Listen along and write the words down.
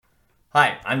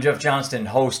Hi, I'm Jeff Johnston,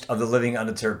 host of the Living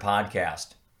Undeterred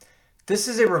podcast. This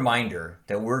is a reminder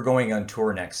that we're going on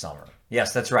tour next summer.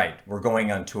 Yes, that's right. We're going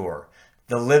on tour.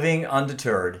 The Living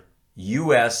Undeterred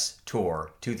U.S.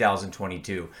 Tour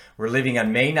 2022. We're leaving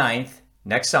on May 9th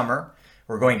next summer.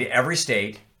 We're going to every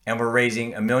state and we're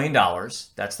raising $1 million.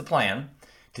 That's the plan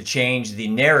to change the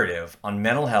narrative on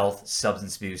mental health,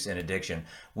 substance abuse, and addiction.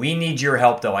 We need your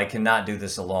help, though. I cannot do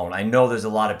this alone. I know there's a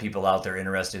lot of people out there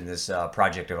interested in this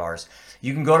project of ours.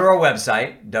 You can go to our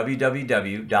website,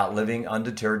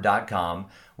 www.livingundeterred.com.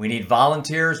 We need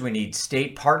volunteers. We need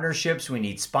state partnerships. We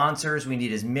need sponsors. We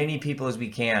need as many people as we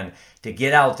can to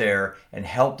get out there and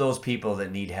help those people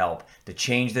that need help to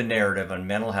change the narrative on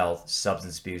mental health,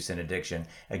 substance abuse, and addiction.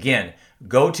 Again,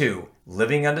 go to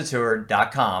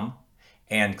livingundeterred.com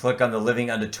and click on the Living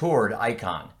Undeterred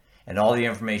icon, and all the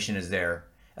information is there.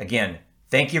 Again,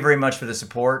 thank you very much for the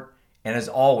support, and as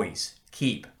always,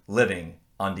 keep living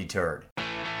undeterred.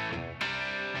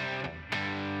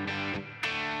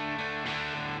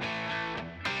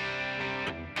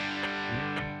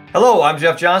 Hello, I'm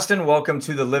Jeff Johnston. Welcome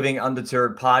to the Living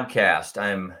Undeterred podcast.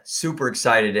 I'm super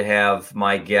excited to have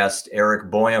my guest,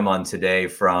 Eric Boehm, on today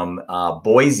from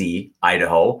Boise,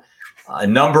 Idaho. A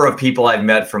number of people I've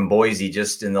met from Boise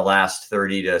just in the last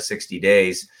 30 to 60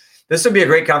 days. This will be a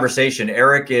great conversation.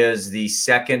 Eric is the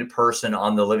second person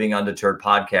on the Living Undeterred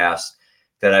podcast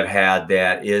that I've had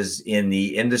that is in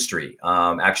the industry,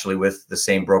 actually with the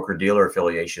same broker-dealer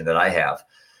affiliation that I have.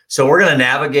 So we're going to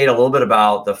navigate a little bit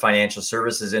about the financial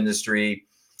services industry,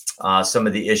 some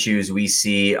of the issues we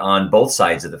see on both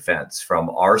sides of the fence, from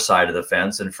our side of the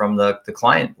fence and from the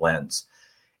client lens.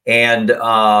 And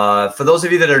for those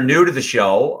of you that are new to the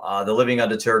show, the Living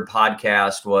Undeterred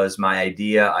podcast was my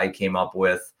idea I came up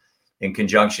with in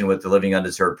conjunction with the Living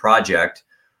Undeterred project,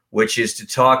 which is to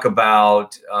talk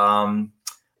about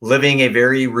living a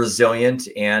very resilient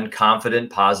and confident,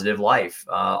 positive life,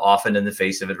 often in the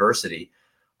face of adversity.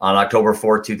 On October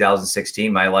 4th,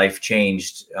 2016, my life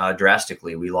changed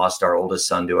drastically. We lost our oldest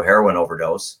son to a heroin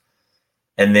overdose.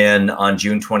 And then on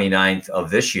June 29th of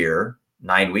this year,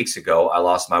 9 weeks ago, I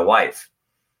lost my wife.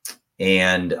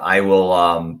 And I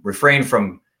will refrain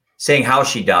from saying how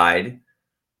she died,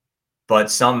 but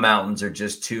some mountains are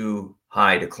just too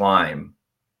high to climb.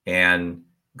 And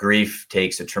grief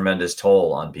takes a tremendous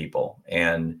toll on people.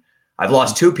 And I've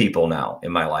lost two people now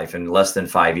in my life in less than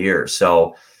 5 years.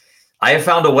 So I have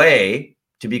found a way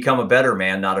to become a better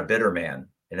man, not a bitter man.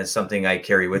 And it's something I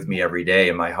carry with me every day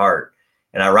in my heart.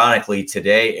 And ironically,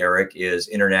 today, Eric, is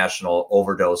International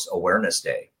Overdose Awareness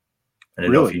Day. I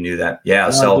didn't know if you knew that. Yeah.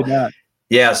 No, So I did not.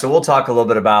 yeah. So we'll talk a little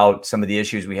bit about some of the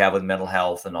issues we have with mental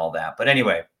health and all that. But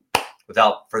anyway,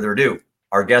 without further ado,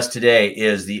 our guest today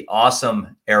is the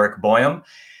awesome Eric Boehm.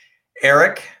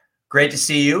 Eric, great to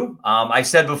see you. I've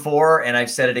said before, and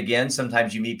I've said it again,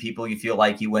 sometimes you meet people you feel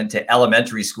like you went to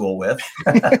elementary school with.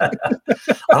 I've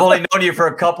only known you for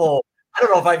I don't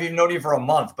know if I've even known you for a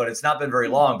month, but it's not been very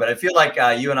long. But I feel like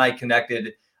you and I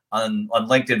connected on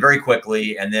LinkedIn very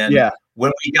quickly. And then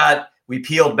when we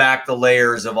peeled back the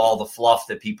layers of all the fluff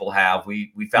that people have,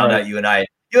 we found out you and I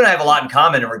have a lot in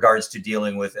common in regards to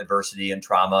dealing with adversity and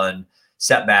trauma and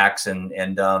setbacks. And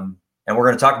we're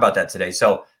going to talk about that today.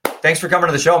 So thanks for coming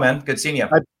to the show, man. Good seeing you.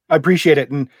 I appreciate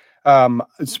it. And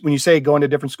when you say going to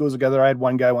different schools together, I had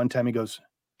one guy one time, he goes,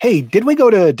 "Hey, did we go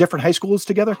to different high schools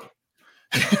together?"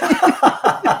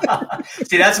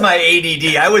 See, that's my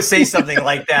ADD. I would say something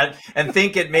like that and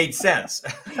think it made sense.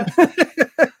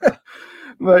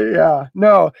 But yeah,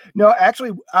 no,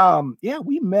 actually,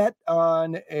 we met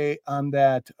on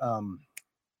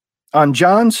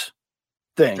John's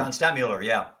thing. John Stadtmuller,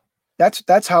 yeah.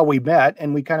 That's how we met,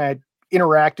 and we kind of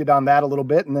interacted on that a little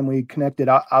bit, and then we connected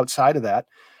outside of that.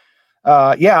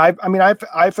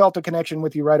 I felt a connection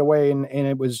with you right away, and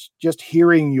it was just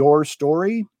hearing your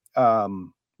story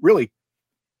really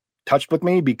touched with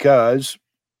me, because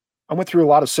I went through a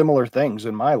lot of similar things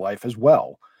in my life as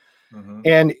well. Mm-hmm.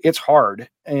 And it's hard.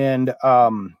 And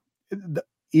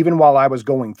even while I was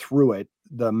going through it,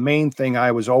 the main thing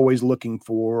I was always looking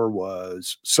for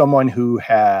was someone who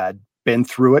had been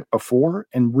through it before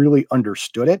and really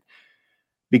understood it,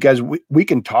 because we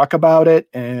can talk about it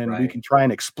and we can try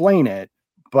and explain it,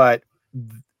 but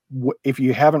if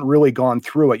you haven't really gone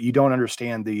through it, you don't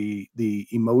understand the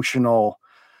emotional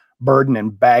burden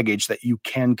and baggage that you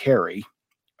can carry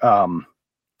for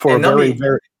a very,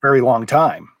 very, very long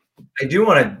time. I do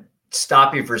want to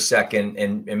stop you for a second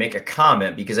and make a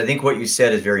comment, because I think what you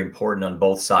said is very important on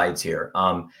both sides here.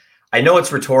 I know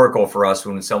it's rhetorical for us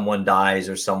when someone dies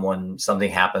or something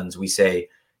happens, we say,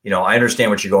 I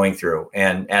understand what you're going through.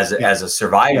 And as a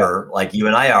survivor, like you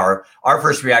and I are, our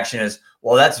first reaction is,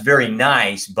 well, that's very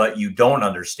nice, but you don't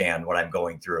understand what I'm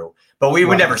going through. But we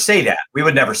would never say that. We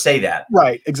would never say that.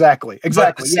 Right. Exactly.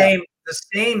 But the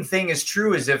same thing is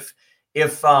true as if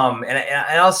and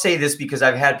I'll say this because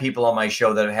I've had people on my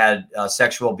show that have had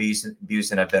sexual abuse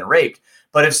and have been raped.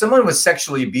 But if someone was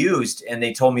sexually abused and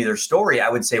they told me their story, I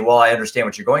would say, well, I understand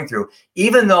what you're going through,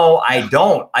 even though I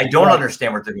don't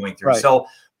understand what they're going through. Right. So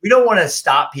we don't want to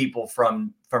stop people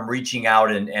from reaching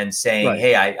out and saying,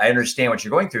 hey, I understand what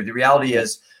you're going through. The reality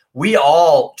is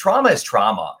trauma is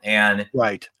trauma. And,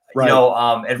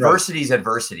 adversity is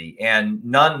adversity. And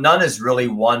none is really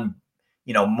one,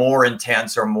 more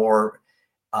intense or more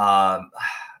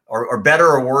or better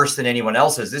or worse than anyone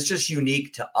else's. It's just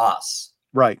unique to us.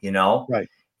 Right. Right.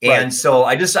 And so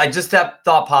I just that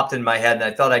thought popped in my head, and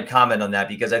I thought I'd comment on that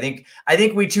because I think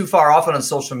we too far often on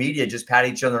social media just pat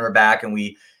each other on our back and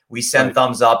we send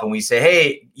thumbs up and we say,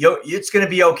 hey, it's going to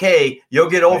be okay. You'll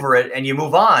get over it, and you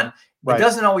move on. It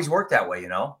doesn't always work that way,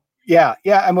 Yeah.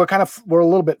 Yeah. And we're a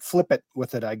little bit flippant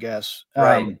with it, I guess.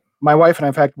 Right. My wife and I,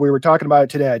 in fact, we were talking about it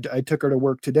today. I took her to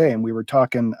work today and we were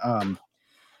talking,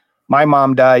 my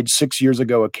mom died 6 years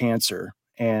ago of cancer.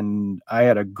 And I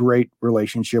had a great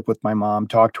relationship with my mom,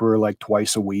 talked to her like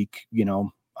twice a week.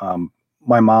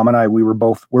 My mom and I, we're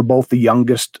both the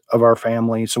youngest of our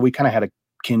family. So we kind of had a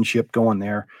kinship going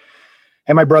there.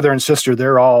 And my brother and sister,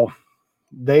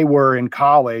 they were in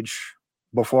college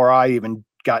before I even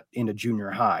got into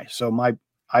junior high. So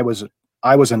I was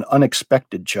an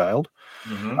unexpected child.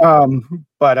 Mm-hmm.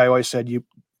 But I always said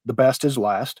the best is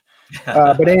last.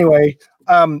 But anyway,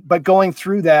 but going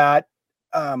through that,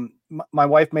 my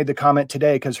wife made the comment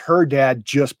today because her dad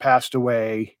just passed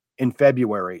away in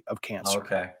February of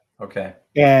cancer. Okay.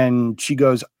 And she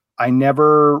goes, I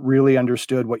never really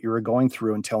understood what you were going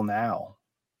through until now.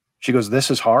 She goes,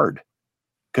 this is hard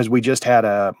because we just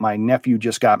had my nephew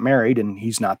just got married and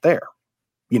he's not there,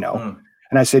 And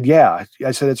I said, yeah,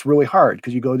 it's really hard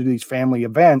because you go to these family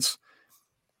events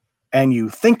and you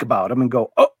think about them and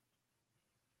go, oh,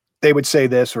 they would say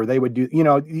this or they would do,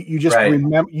 you just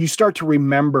remember, you start to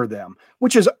remember them,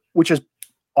 which is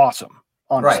awesome,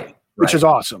 honestly, which is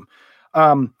awesome.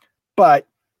 But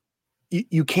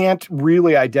you can't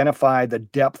really identify the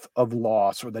depth of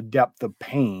loss or the depth of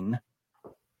pain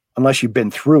unless you've been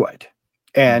through it.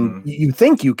 And you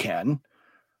think you can,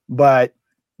 but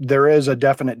there is a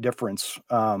definite difference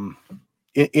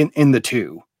in the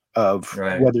two of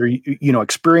whether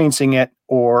experiencing it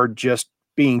or just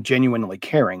being genuinely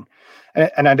caring.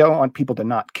 And I don't want people to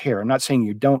not care. I'm not saying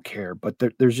you don't care, but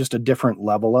there's just a different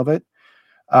level of it.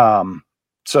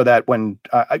 So that when,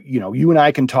 you and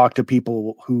I can talk to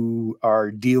people who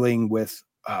are dealing with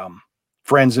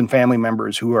friends and family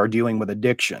members who are dealing with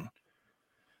addiction,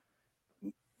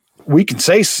 we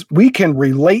can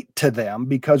relate to them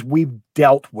because we've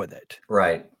dealt with it.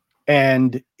 Right.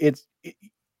 And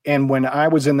and when I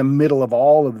was in the middle of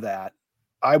all of that,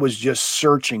 I was just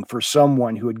searching for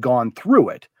someone who had gone through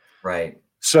it. Right.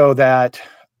 So that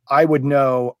I would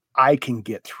know I can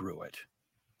get through it,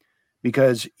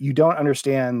 because you don't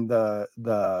understand the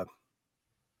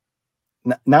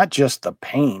not just the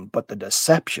pain, but the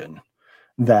deception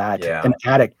that an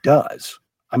addict does.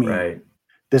 I mean,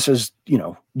 this is,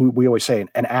 we always say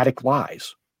an addict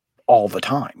lies all the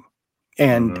time,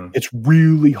 and it's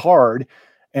really hard.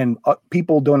 And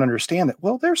people don't understand that.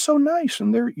 Well, they're so nice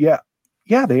and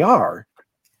they are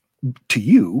to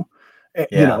you,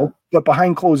 but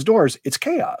behind closed doors, it's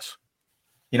chaos.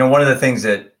 One of the things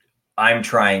that I'm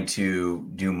trying to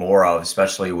do more of,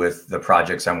 especially with the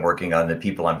projects I'm working on, the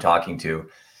people I'm talking to,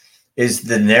 is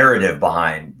the narrative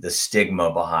behind, the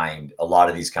stigma behind a lot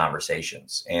of these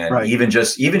conversations. And even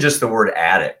just the word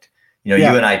addict, you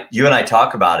and I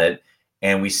talk about it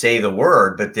and we say the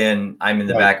word, but then I'm in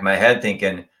the back of my head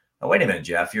thinking, oh, wait a minute,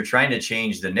 Jeff, you're trying to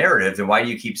change the narrative. Then why do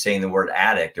you keep saying the word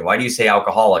addict? And why do you say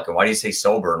alcoholic? And why do you say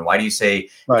sober? And why do you say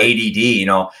ADD?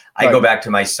 I go back to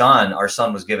my son. Our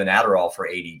son was given Adderall for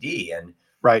ADD, and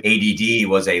ADD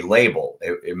was a label.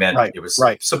 It meant it was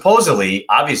supposedly,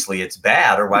 obviously it's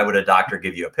bad, or why would a doctor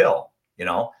give you a pill?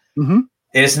 And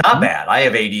it's not bad. I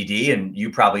have ADD and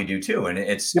you probably do too. And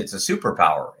it's a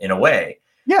superpower in a way.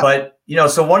 Yeah. But,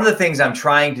 so one of the things I'm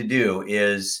trying to do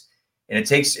is, and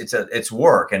it's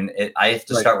work, and I have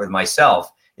to start with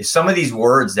myself, is some of these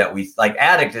words that we like.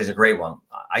 Addict is a great one.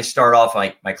 I start off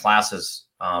like my classes.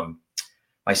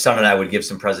 My son and I would give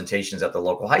some presentations at the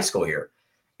local high school here,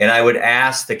 and I would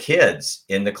ask the kids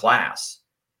in the class,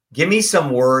 give me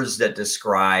some words that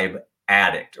describe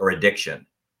addict or addiction.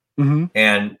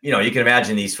 And, you can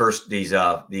imagine these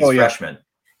freshmen,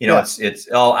 You know, it's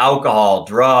alcohol,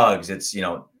 drugs, it's,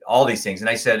 all these things. And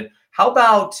I said, how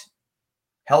about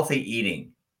healthy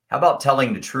eating? How about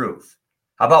telling the truth?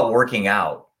 How about working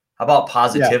out? How about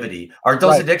positivity? Aren't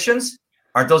those addictions?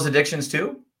 Aren't those addictions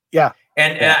too? Yeah.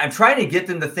 And I'm trying to get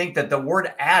them to think that the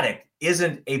word addict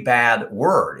isn't a bad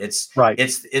word. It's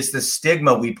the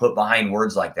stigma we put behind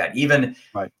words like that. Even,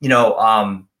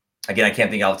 again, I can't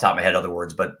think off the top of my head other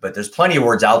words, but there's plenty of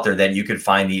words out there that you could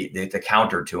find the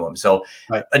counter to them. So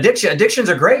addictions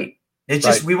are great. It's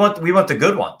just we want the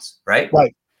good ones, right?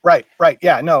 Right.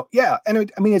 Yeah, no. Yeah.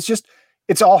 And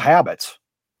it's all habits.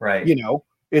 Right.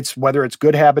 It's whether it's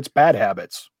good habits, bad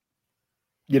habits.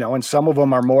 And some of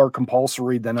them are more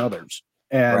compulsory than others.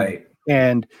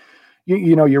 And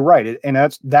you're right.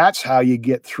 And that's how you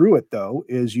get through it though,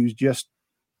 is you just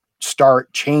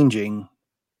start changing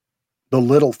the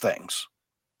little things,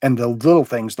 and the little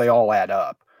things, they all add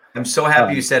up. I'm so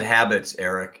happy you said habits,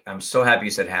 Eric. I'm so happy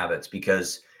you said habits,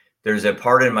 because there's a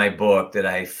part in my book that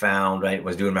I found, I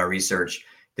was doing my research,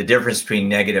 the difference between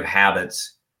negative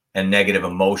habits and negative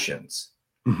emotions.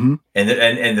 Mm-hmm.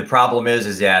 And the problem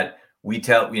is that we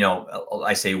tell,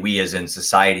 I say we as in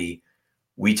society,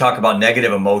 we talk about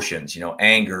negative emotions,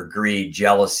 anger, greed,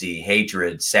 jealousy,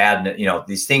 hatred, sadness,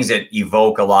 these things that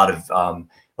evoke a lot of,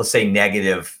 let's say,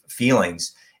 negative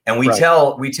feelings. And we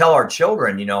tell our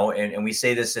children, and we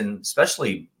say this, and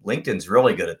especially LinkedIn's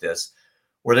really good at this,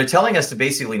 where they're telling us to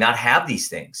basically not have these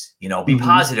things, be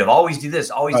positive, always do this,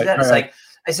 always do that.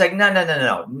 It's like,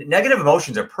 no. Negative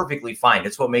emotions are perfectly fine.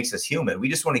 It's what makes us human. We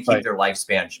just want to keep their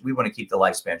lifespan. We want to keep the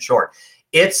lifespan short.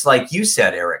 It's like you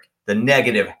said, Eric, the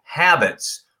negative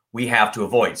habits we have to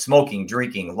avoid: smoking,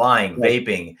 drinking, lying,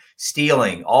 vaping,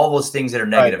 stealing, all those things that are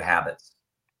negative habits.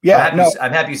 Yeah.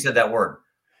 I'm happy you said that word.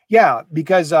 Yeah,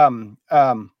 because I'm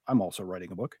also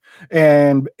writing a book,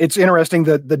 and it's interesting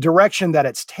the direction that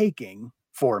it's taking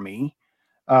for me.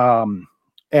 And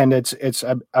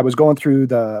I was going through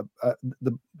the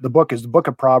book is the book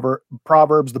of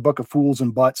Proverbs, the book of fools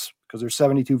and butts, because there's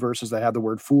 72 verses that have the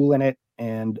word fool in it.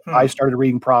 And I started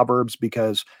reading Proverbs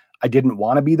because I didn't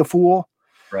want to be the fool.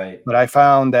 Right. But I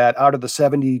found that out of the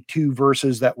 72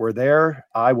 verses that were there,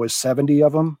 I was 70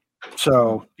 of them.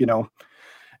 So,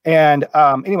 and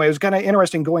anyway, it was kind of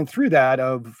interesting going through that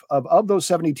of those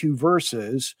 72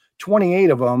 verses, 28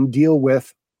 of them deal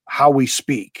with how we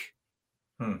speak.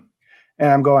 And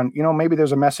I'm going, maybe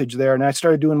there's a message there. And I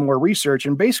started doing more research.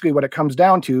 And basically what it comes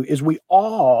down to is we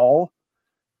all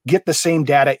get the same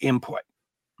data input.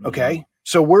 Okay. Mm-hmm.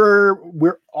 So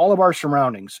we're all of our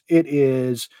surroundings.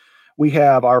 We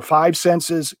have our five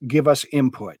senses give us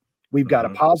input. We've got a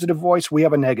positive voice. We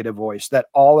have a negative voice that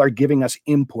all are giving us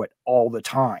input all the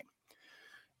time.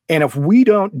 And if we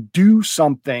don't do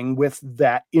something with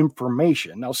that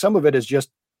information, now some of it is just,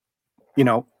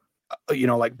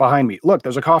 like behind me, look,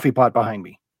 there's a coffee pot behind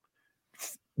me.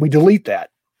 We delete that,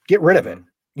 get rid of it,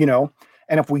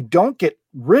 and if we don't get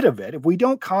rid of it, if we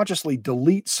don't consciously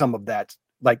delete some of that,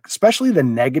 like especially the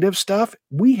negative stuff,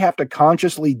 we have to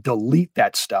consciously delete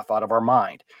that stuff out of our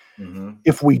mind. Mm-hmm.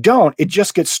 If we don't, it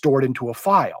just gets stored into a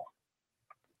file,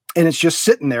 and it's just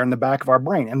sitting there in the back of our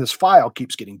brain. And this file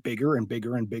keeps getting bigger and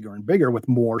bigger and bigger and bigger with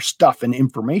more stuff and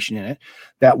information in it,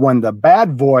 that when the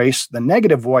bad voice, the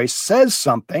negative voice says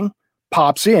something,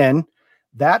 pops in,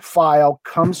 that file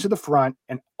comes to the front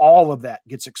and all of that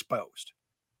gets exposed.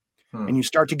 And you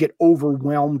start to get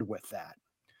overwhelmed with that.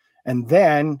 And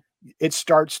then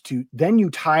then you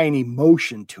tie an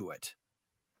emotion to it,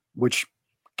 which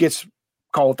gets,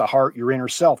 call it the heart, your inner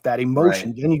self, that emotion.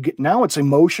 Right. Then now it's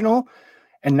emotional,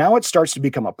 and now it starts to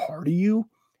become a part of you.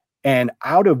 And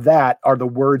out of that are the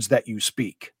words that you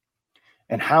speak.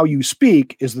 And how you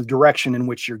speak is the direction in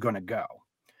which you're going to go.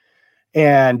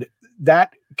 And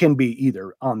that can be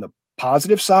either on the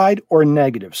positive side or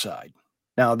negative side.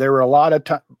 Now, there were a lot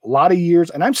of years,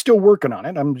 and I'm still working on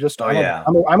it. I'm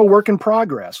a work in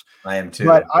progress. I am too.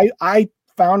 But I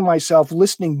found myself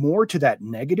listening more to that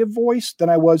negative voice than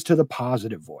I was to the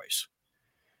positive voice.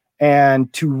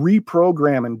 And to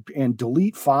reprogram and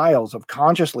delete files, of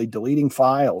consciously deleting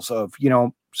files of,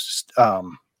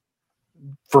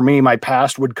 for me, my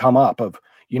past would come up of,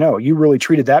 you really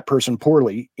treated that person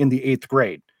poorly in the 8th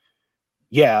grade.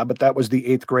 Yeah, but that was the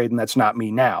 8th grade, and that's not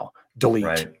me now. Delete.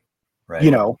 Right.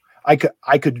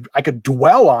 I could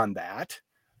dwell on that.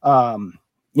 My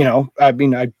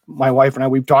wife and I,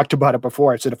 we've talked about it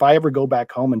before. I said, if I ever go back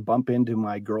home and bump into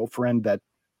my girlfriend that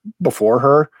before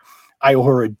her, I owe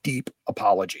her a deep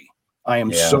apology. I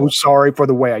am so sorry for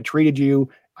the way I treated you.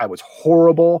 I was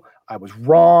horrible. I was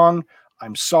wrong.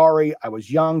 I'm sorry. I was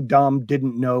young, dumb,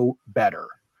 didn't know better.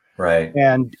 Right.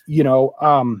 And,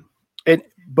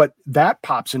 but that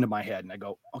pops into my head and I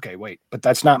go, okay, wait, but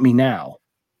that's not me now.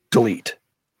 Delete.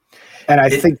 And I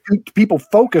think people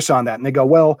focus on that and they go,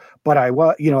 well, but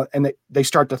and they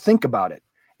start to think about it,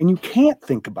 and you can't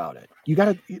think about it.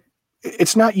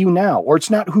 It's not you now, or it's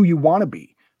not who you want to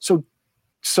be. So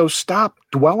stop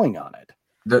dwelling on it.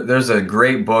 There's a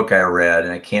great book I read,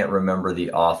 and I can't remember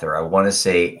the author. I want to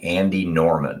say Andy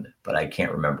Norman, but I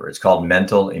can't remember. It's called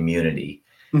Mental Immunity.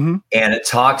 Mm-hmm. And it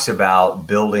talks about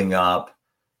building up.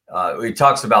 It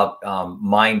talks about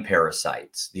mind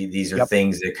parasites. These are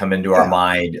things that come into our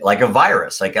mind, like a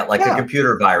virus, like a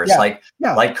computer virus, like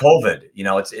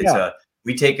COVID.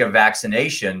 We take a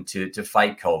vaccination to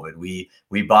fight COVID. We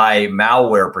buy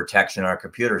malware protection on our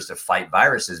computers to fight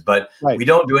viruses, but we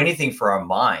don't do anything for our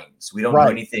minds. We don't do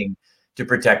anything to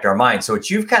protect our minds. So what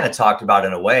you've kind of talked about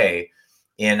in a way,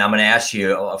 and I'm going to ask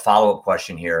you a follow-up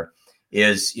question here,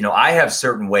 is, I have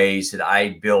certain ways that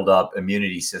I build up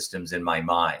immunity systems in my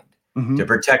mind to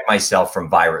protect myself from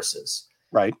viruses.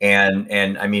 Right.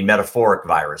 And I mean, metaphoric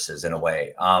viruses in a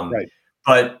way.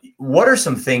 But what are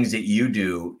some things that you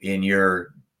do in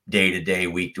your day-to-day,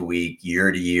 week-to-week,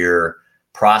 year-to-year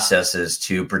processes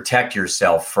to protect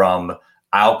yourself from,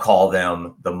 I'll call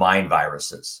them the mind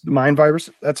viruses? The mind virus.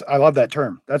 I love that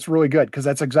term. That's really good, because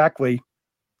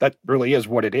that really is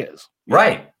what it is.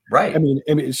 Right. I mean,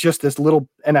 it's just this little,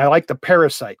 and I like the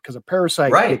parasite, because a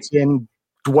parasite gets in,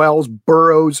 dwells,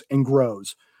 burrows, and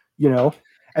grows,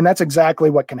 and that's exactly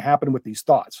what can happen with these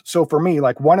thoughts. So for me,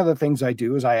 like, one of the things I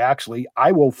do is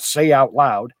I will say out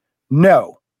loud,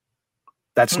 no,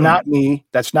 that's not me.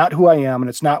 That's not who I am. And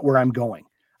it's not where I'm going.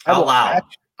 Out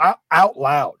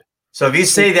loud. So if you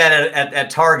say that at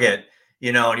Target,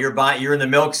 and you're in the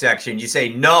milk section, you say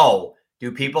no,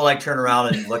 do people turn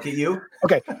around and look at you?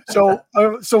 Okay. So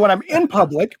when I'm in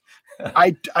public,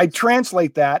 I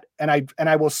translate that, and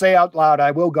I will say out loud,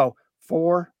 I will go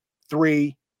 4,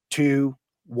 3, 2,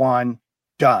 1,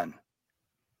 done.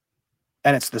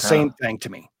 And it's the same thing to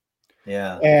me.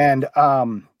 Yeah. And,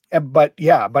 but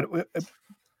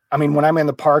I mean, when I'm in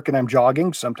the park and I'm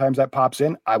jogging, sometimes that pops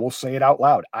in, I will say it out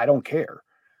loud. I don't care.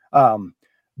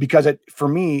 Because for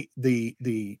me,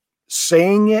 the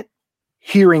saying it,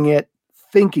 hearing it,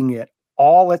 thinking it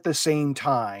all at the same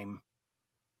time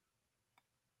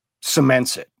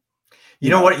cements it. You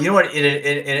know what,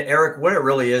 Eric, what it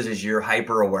really is your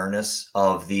hyper awareness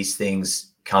of these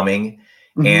things coming.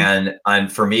 And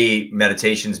for me,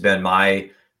 meditation's been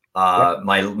my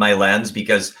lens,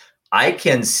 because I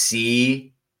can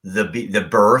see the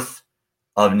birth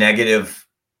of negative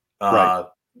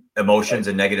emotions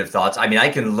and negative thoughts. I mean, I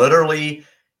can literally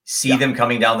see them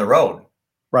coming down the road.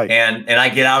 Right. And I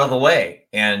get out of the way.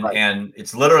 And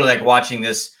it's literally like watching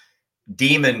this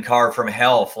demon car from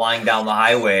hell flying down the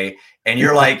highway. And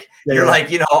you're like,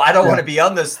 I don't want to be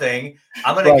on this thing.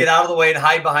 I'm going to get out of the way and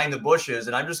hide behind the bushes,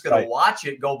 and I'm just going to watch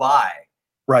it go by.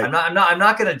 Right. I'm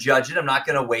not going to judge it. I'm not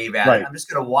going to wave at it. I'm just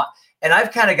going to watch. And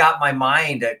I've kind of got my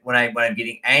mind at when I'm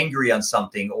getting angry on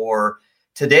something. Or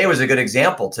today was a good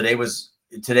example. Today's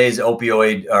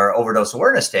opioid or overdose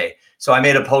awareness day. So I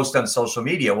made a post on social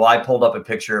media. Well, I pulled up a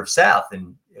picture of Seth,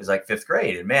 and it was like 5th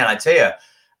grade. And man, I tell you,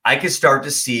 I could start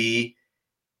to see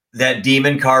that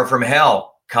demon car from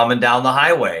hell coming down the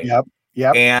highway.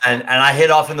 Yep. And I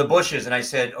hid off in the bushes, and I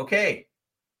said, okay,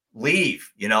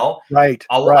 leave, Right.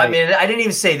 I mean, I didn't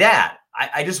even say that.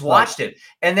 I just watched it.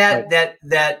 And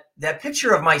that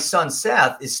picture of my son,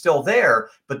 Seth, is still there,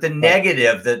 but the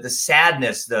negative, the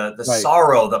sadness, the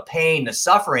sorrow, the pain, the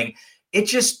suffering, it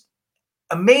just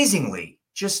amazingly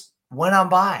just went on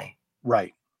by.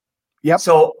 Right. Yep.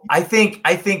 So I think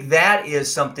that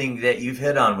is something that you've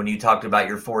hit on when you talked about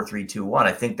your 4, 3, 2, 1.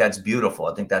 I think that's beautiful.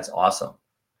 I think that's awesome.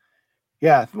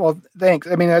 Yeah. Well, thanks.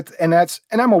 I mean, and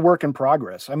I'm a work in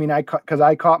progress. I mean, because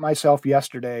I caught myself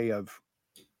yesterday of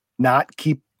not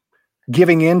keep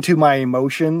giving into my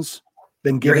emotions.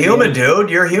 You're human, dude.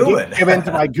 You're human. Give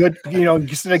into my good,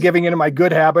 instead of giving into my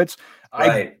good habits,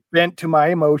 I bent to my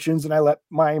emotions, and I let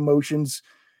my emotions,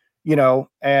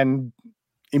 and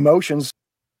emotions.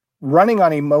 Running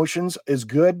on emotions is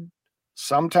good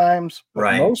sometimes,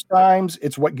 but most times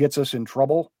it's what gets us in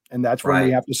trouble. And that's when we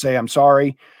have to say, I'm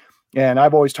sorry. And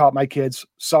I've always taught my kids,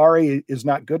 sorry is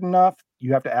not good enough.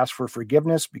 You have to ask for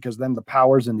forgiveness, because then the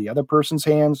power's in the other person's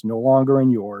hands, no longer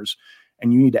in yours.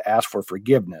 And you need to ask for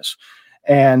forgiveness.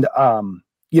 And,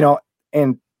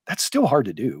 and that's still hard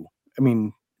to do. I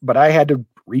mean, but I had to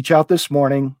reach out this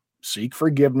morning, seek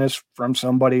forgiveness from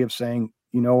somebody of saying,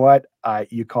 you know what?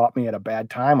 You caught me at a bad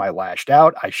time. I lashed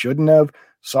out. I shouldn't have.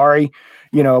 Sorry,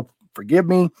 forgive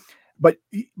me. But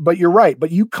you're right.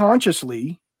 But you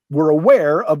consciously were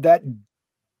aware of that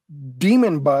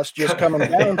demon bus just coming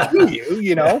down to you,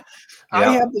 you know. Yeah.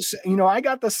 I have this, you know, I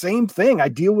got the same thing. I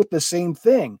deal with the same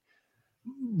thing.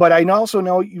 But I also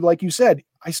know, like you said,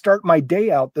 I start my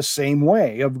day out the same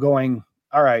way of going,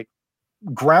 all right,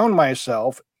 ground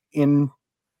myself in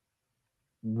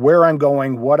where I'm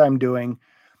going, what I'm doing.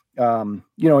 You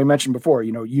know, we mentioned before,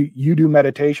 you know, you do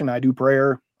meditation, I do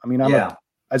prayer. I mean,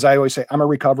 as I always say, I'm a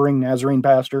recovering Nazarene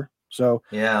pastor. So,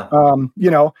 you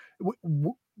know,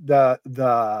 the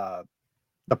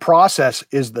process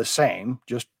is the same,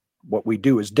 just what we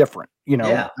do is different, you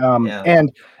know?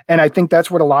 And I think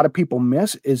that's what a lot of people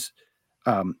miss is,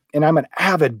 and I'm an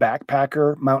avid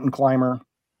backpacker, mountain climber.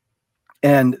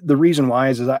 And the reason why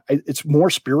is it's more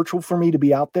spiritual for me to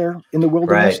be out there in the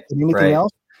wilderness than anything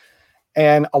else.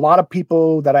 And a lot of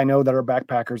people that I know that are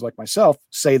backpackers like myself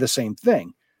say the same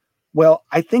thing. Well,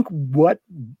 I think what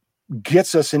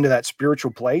gets us into that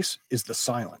spiritual place is the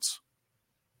silence.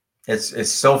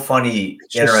 It's so funny,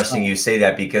 interesting you say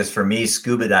that, because for me,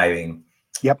 scuba diving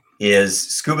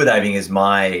is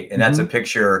my, and that's a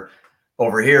picture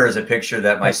over here is a picture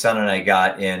that my son and I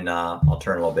got in, I'll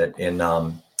turn a little bit,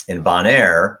 in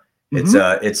Bonaire.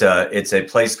 It's a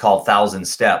place called Thousand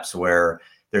Steps, where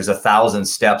there's 1,000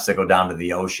 steps that go down to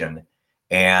the ocean.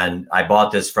 And I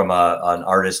bought this from an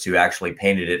artist who actually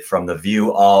painted it from the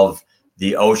view of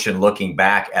the ocean looking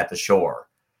back at the shore.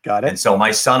 Got it. And so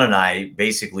my son and I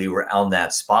basically were on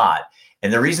that spot.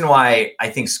 And the reason why I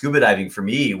think scuba diving for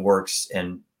me works,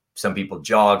 and some people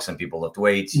jog, some people lift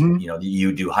weights, you know,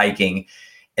 you do hiking.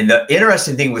 And the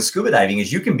interesting thing with scuba diving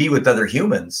is you can be with other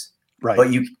humans,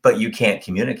 but you can't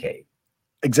communicate.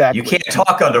 Exactly. You can't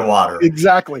talk underwater.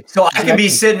 Exactly. So I can be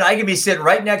sitting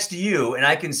right next to you, and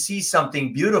I can see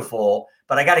something beautiful,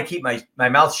 but I got to keep my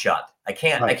mouth shut. I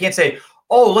can't say,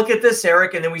 "Oh, look at this,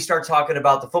 Eric," and then we start talking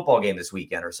about the football game this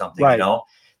weekend or something. You know,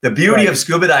 the beauty of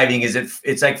scuba diving is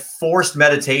it's like forced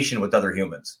meditation with other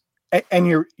humans, and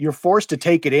you're forced to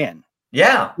take it in.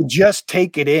 Yeah, just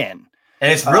take it in,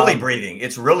 and it's really breathing.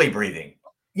 It's really breathing.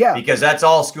 Yeah, because that's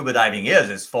all scuba diving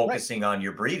is focusing on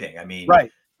your breathing. I mean,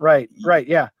 Right.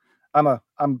 Yeah. I'm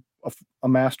a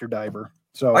master diver.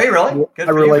 So are you really? Good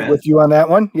I relate with you on that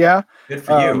one. Yeah. Good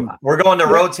for you. We're going to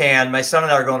Rotan. My son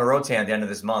and I are going to Rotan at the end of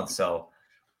this month. So.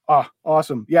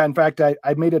 Awesome. Yeah. In fact, I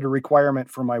made it a requirement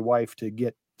for my wife to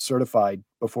get certified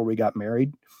before we got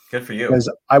married. Good for you.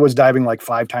 Because I was diving like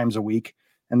 5 times a week.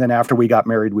 And then after we got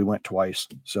married, we went twice.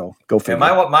 So go figure.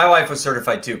 Yeah, my wife was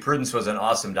certified too. Prudence was an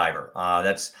awesome diver.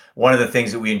 That's one of the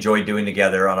things that we enjoyed doing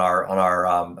together on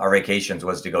our vacations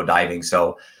was to go diving.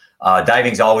 So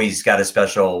diving's always got a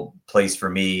special place for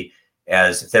me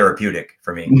as therapeutic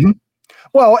for me. Mm-hmm.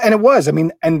 Well, and it was. I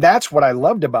mean, and that's what I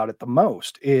loved about it the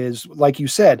most is, like you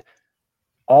said,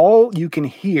 all you can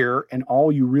hear and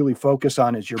all you really focus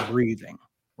on is your breathing.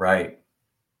 Right.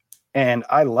 And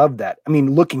I love that. I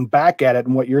mean, looking back at it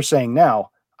and what you're saying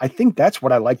now, I think that's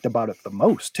what I liked about it the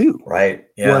most too. Right.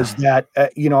 Yeah. Was that,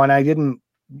 you know, and I didn't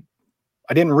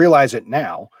realize it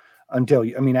now until,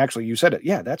 I mean, actually you said it.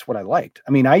 Yeah, that's what I liked.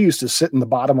 I mean, I used to sit in the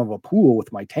bottom of a pool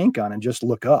with my tank on and just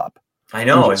look up. I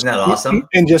know. Isn't that awesome?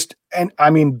 And I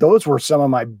mean, those were some of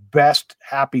my best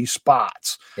happy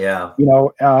spots. Yeah. You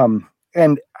know,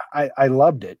 and I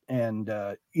loved it. And,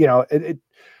 you know,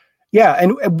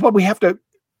 but we have to,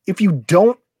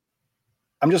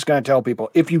 I'm just going to tell people,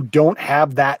 if you don't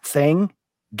have that thing,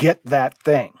 get that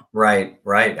thing. Right.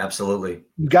 Absolutely.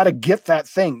 You got to get that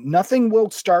thing. Nothing will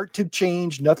start to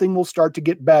change. Nothing will start to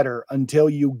get better until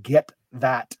you get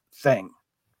that thing.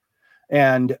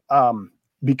 And,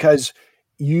 because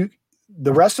the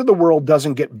rest of the world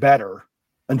doesn't get better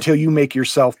until you make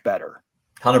yourself better.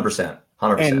 100%.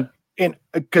 And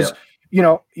because, you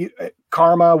know,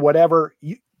 karma, whatever,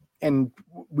 and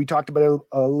we talked about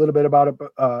a little bit about it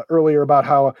earlier about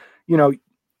how, you know,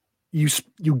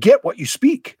 you get what you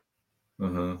speak,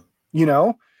 you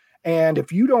know, and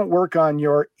if you don't work on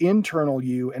your internal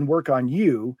you and work on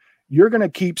you, you're going to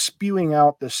keep spewing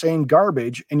out the same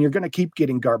garbage and you're going to keep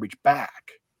getting garbage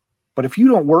back. But if you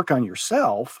don't work on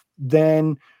yourself,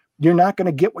 then you're not going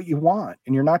to get what you want,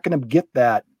 and you're not going to get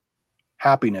that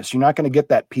happiness. You're not going to get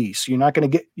that peace. You're not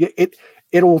going to get it.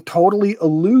 It'll totally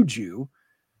elude you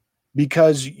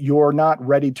because you're not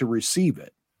ready to receive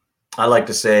it. I like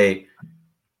to say,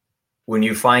 when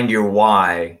you find your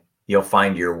why, you'll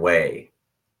find your way.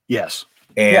 Yes.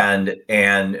 And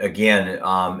again,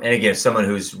 someone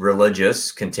who's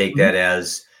religious can take that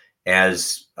as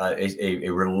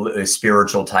a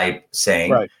spiritual type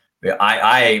saying. Right.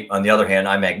 I, on the other hand,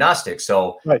 I'm agnostic.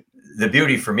 So the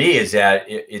beauty for me is that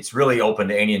it's really open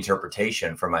to any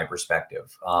interpretation from my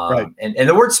perspective. And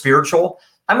the word spiritual,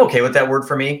 I'm okay with that word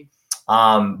for me.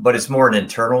 But it's more an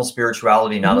internal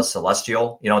spirituality, not a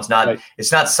celestial.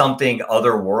 It's not something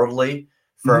otherworldly.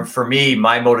 For me,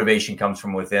 my motivation comes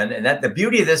from within. And that the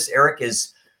beauty of this, Eric,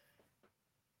 is,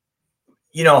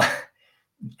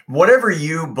 whatever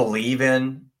you believe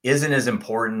in isn't as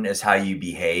important as how you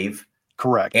behave.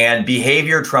 Correct. And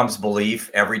behavior trumps belief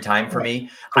every time for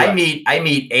me. Correct. I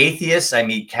meet atheists, I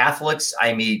meet Catholics,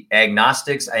 I meet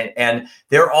agnostics, and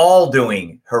they're all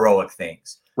doing heroic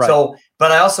things. Right. So,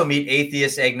 but I also meet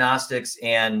atheists, agnostics,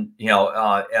 and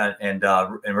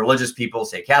religious people,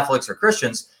 say Catholics or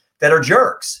Christians, that are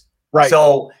jerks. Right.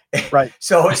 So, right.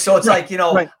 So it's like,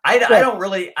 right.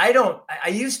 I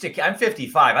used to, I'm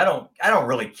 55. I don't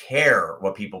really care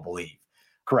what people believe.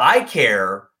 Correct. I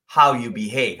care how you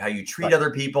behave, how you treat other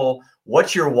people.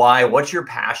 What's your why? What's your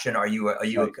passion? Do you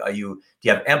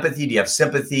have empathy? Do you have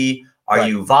sympathy? Are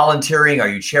you volunteering? Are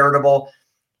you charitable?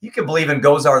 You can believe in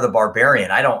Gozar the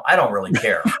Barbarian. I don't really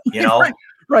care,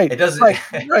 Right. It doesn't. Right.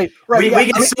 We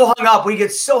get so hung up. We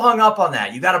get so hung up on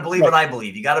that. You got to believe what I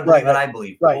believe. You got to believe what I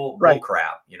believe. Bull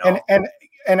crap.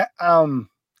 And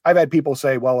I've had people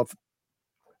say,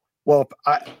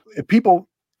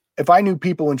 if I knew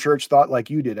people in church thought like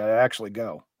you did, I'd actually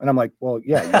go. And I'm like, well,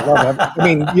 yeah, you love it. I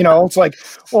mean, it's like,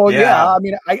 well, yeah. I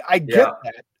mean, I get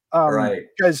that. Right.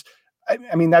 Because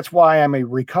I mean, that's why I'm a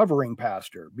recovering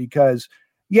pastor, because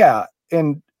people,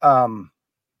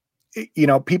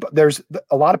 there's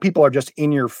a lot of people are just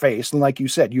in your face. And like you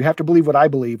said, you have to believe what I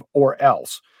believe or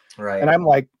else. Right. And I'm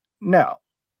like, no,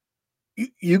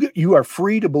 you are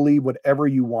free to believe whatever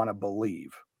you want to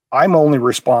believe. I'm only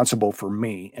responsible for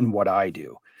me and what I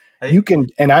do. You can,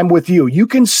 and I'm with you. You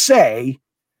can say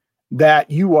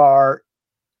that you are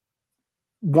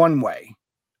one way,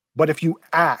 but if you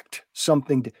act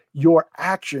something, your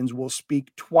actions will speak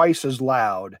twice as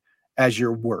loud as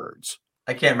your words.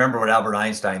 I can't remember what Albert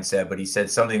Einstein said, but he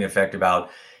said something to the effect about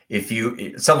if you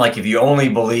only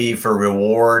believe for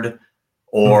reward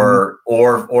or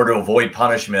to avoid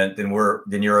punishment,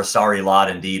 then you're a sorry lot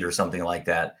indeed, or something like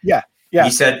that. Yeah. Yeah.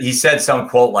 He said some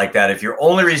quote like that. If your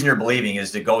only reason you're believing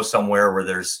is to go somewhere where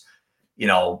there's,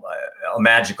 a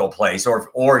magical place,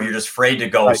 or you're just afraid to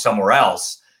go somewhere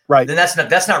else, right? Then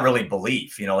that's not really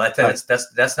belief.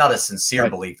 That's not a sincere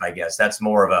belief, I guess. That's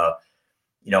more of a,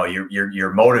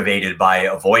 you're motivated by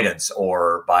avoidance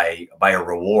or by a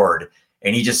reward.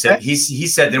 And he just said, he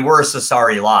said, then we're a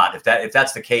sorry lot. If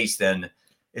that's the case, then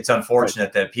it's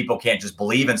unfortunate that people can't just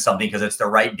believe in something because it's the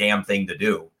right damn thing to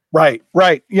do. Right.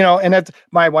 And that's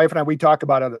my wife and I, we talk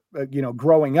about it,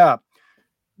 growing up,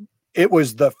 it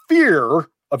was the fear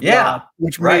of God,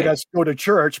 which made us go to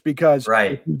church, because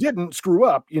if you didn't screw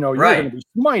up, you're going to be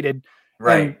smited.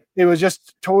 Right. And it was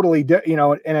just totally, and then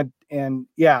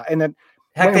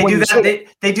heck, they do that.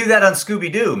 They do that on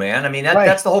Scooby-Doo, man. I mean,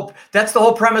 that's the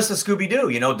whole premise of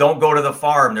Scooby-Doo. Don't go to the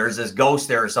farm. There's this ghost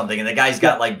there or something, and the guy's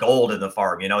got like gold in the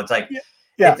farm. It's like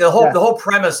the whole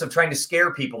premise of trying to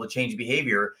scare people to change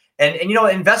behavior. And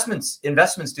investments do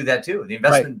that too. The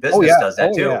investment business does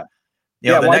that too.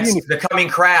 The coming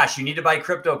crash, you need to buy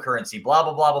cryptocurrency, blah,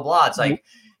 blah, blah, blah, blah. It's like,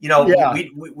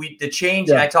 we the change,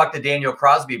 and I talked to Daniel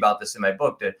Crosby about this in my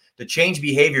book, to change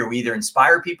behavior, we either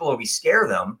inspire people or we scare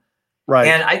them. Right.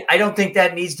 And I don't think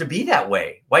that needs to be that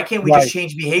way. Why can't we just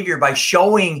change behavior by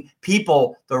showing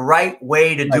people the right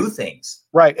way to do things?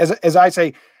 Right. As I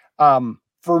say,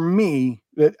 for me,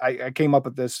 I came up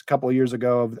with this a couple of years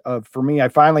ago for me, I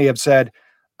finally have said,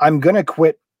 I'm going to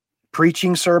quit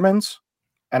preaching sermons,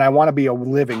 and I want to be a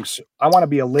living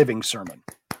sermon.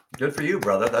 Good for you,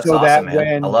 brother. That's awesome,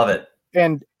 man. I love it.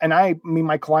 And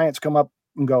my clients come up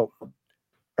and go,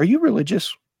 "Are you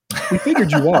religious? We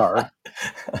figured you are."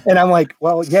 And I'm like,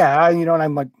 "Well, yeah, and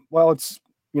I'm like, well, it's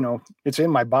in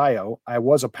my bio. I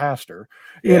was a pastor,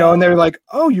 and they're like,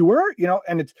 "Oh, you were?"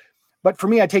 And but for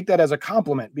me, I take that as a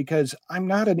compliment, because I'm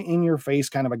not an in-your-face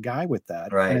kind of a guy with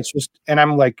that. Right. And it's just, and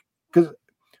I'm like,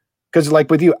 because like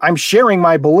with you, I'm sharing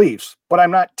my beliefs, but I'm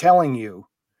not telling you,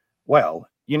 well,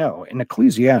 in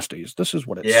Ecclesiastes, this is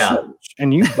what it says,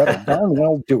 and you better darn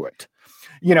well do it.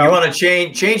 You want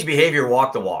to change behavior,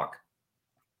 walk the walk.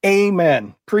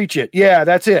 Amen. Preach it. Yeah,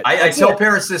 that's it. I tell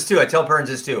parents this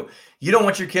too. You don't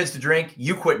want your kids to drink,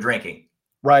 you quit drinking.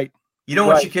 Right. You don't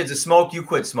want your kids to smoke, you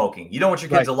quit smoking. You don't want your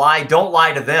kids to lie, don't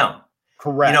lie to them.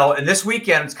 Correct. And this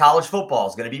weekend, it's college football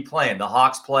is going to be playing. The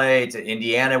Hawks play. It's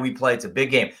Indiana. We play. It's a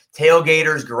big game.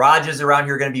 Tailgaters, garages around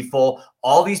here are going to be full.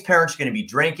 All these parents are going to be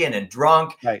drinking and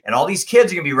drunk, and all these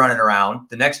kids are going to be running around.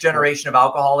 The next generation of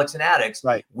alcoholics and addicts.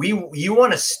 Right. You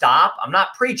want to stop? I'm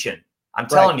not preaching. I'm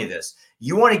telling you this.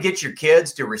 You want to get your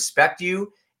kids to respect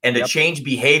you and to change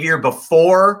behavior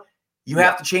before you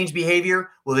have to change behavior.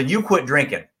 Well, then you quit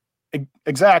drinking.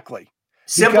 Exactly.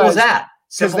 Simple as that.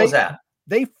 Simple as that.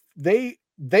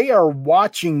 They are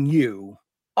watching you.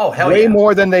 Oh, hell way yeah.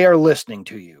 more than they are listening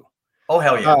to you. Oh,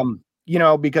 hell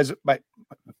yeah. Because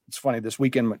it's funny, this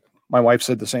weekend, my wife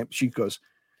said the same. She goes,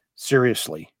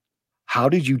 seriously, how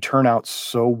did you turn out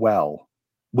so well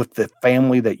with the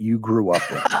family that you grew up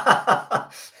with? Yeah.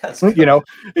 It's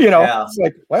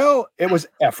like, well, it was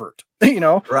effort,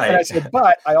 Right. And I said,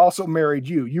 but I also married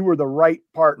you. You were the right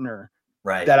partner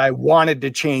that I wanted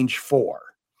to change for.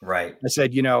 Right. I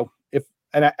said,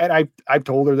 I've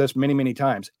told her this many, many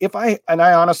times. I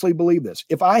honestly believe this,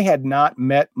 if I had not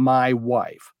met my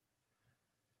wife,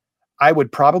 I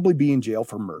would probably be in jail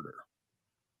for murder,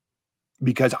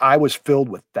 because I was filled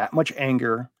with that much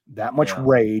anger, that much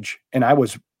rage. And I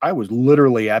was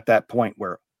literally at that point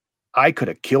where I could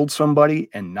have killed somebody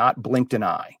and not blinked an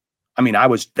eye. I mean, I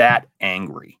was that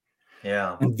angry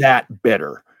and that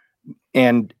bitter.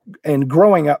 And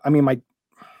growing up, I mean, I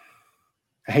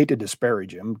hate to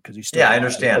disparage him because he's still I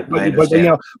understand.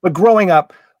 But growing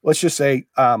up, let's just say,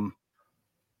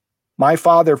 my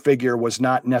father figure was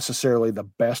not necessarily the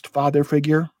best father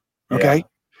figure. Okay.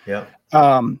 Yeah.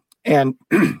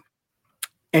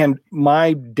 And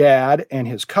my dad and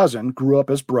his cousin grew up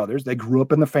as brothers. They grew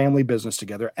up in the family business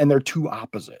together, and they're two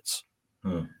opposites,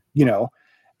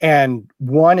 and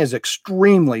one is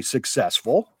extremely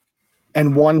successful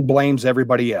and one blames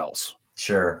everybody else.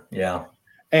 Sure. Yeah.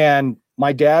 And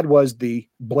my dad was the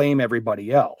blame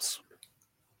everybody else,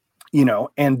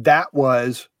 and that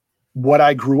was what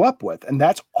I grew up with. And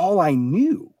that's all I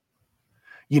knew.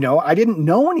 I didn't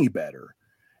know any better.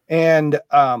 And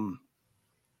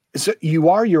so you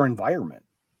are your environment.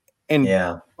 And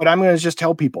but I'm going to just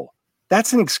tell people,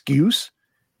 that's an excuse.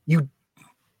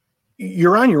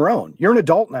 You're on your own. You're an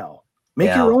adult now.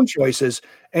 Make your own choices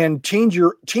and change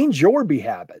your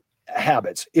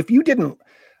habits. If you didn't.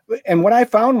 And what I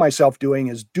found myself doing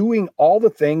is doing all the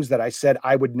things that I said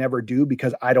I would never do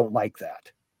because I don't like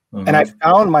that. Mm-hmm. And I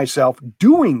found myself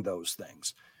doing those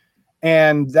things.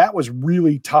 And that was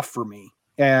really tough for me.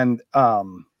 And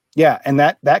and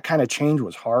that kind of change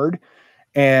was hard.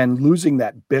 And losing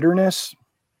that bitterness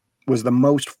was the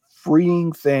most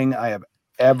freeing thing I have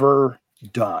ever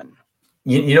done.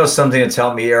 Something that's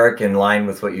helped me, Eric, in line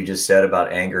with what you just said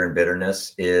about anger and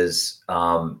bitterness is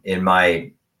in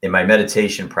my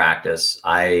meditation practice,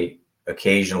 I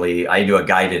do a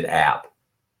guided app.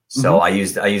 So I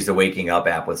use the Waking Up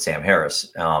app with Sam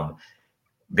Harris.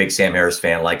 Big Sam Harris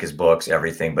fan, like his books,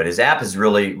 everything. But his app is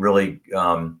really, really,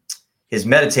 his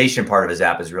meditation part of his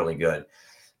app is really good.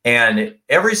 And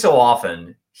every so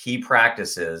often he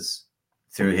practices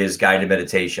through his guided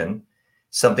meditation,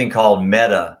 something called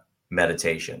meta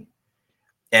meditation.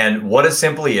 And what it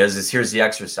simply is here's the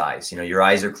exercise. Your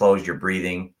eyes are closed, you're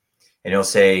breathing. And he'll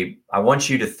say, I want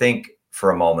you to think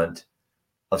for a moment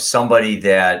of somebody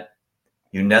that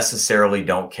you necessarily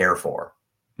don't care for.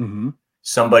 Mm-hmm.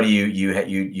 Somebody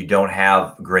you don't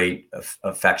have great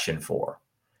affection for.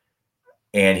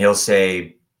 And he'll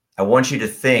say, I want you to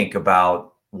think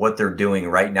about what they're doing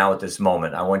right now at this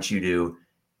moment. I want you to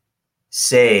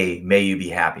say, may you be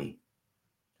happy.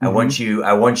 Mm-hmm.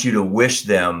 I want you to wish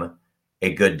them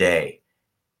a good day.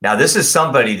 Now, this is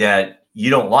somebody that you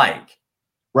don't like.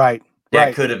 Right.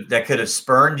 That could have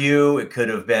spurned you. It could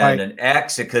have been an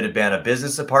ex. It could have been a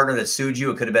business partner that sued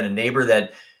you. It could have been a neighbor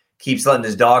that keeps letting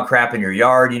his dog crap in your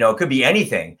yard. It could be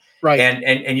anything. Right.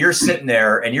 And you're sitting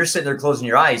there closing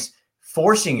your eyes,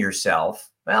 forcing yourself.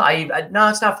 Well, no,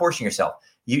 it's not forcing yourself.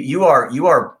 You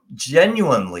are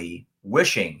genuinely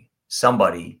wishing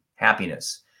somebody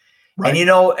happiness. Right. And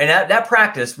and that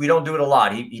practice, we don't do it a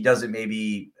lot. He does it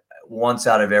maybe once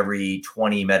out of every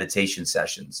 20 meditation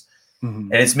sessions.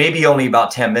 Mm-hmm. And it's maybe only about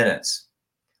 10 minutes.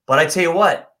 But I tell you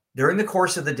what, during the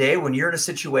course of the day, when you're in a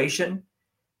situation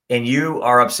and you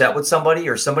are upset with somebody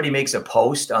or somebody makes a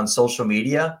post on social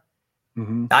media,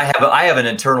 mm-hmm. I have an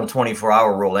internal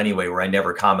 24-hour rule anyway, where I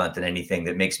never comment on anything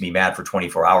that makes me mad for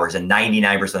 24 hours. And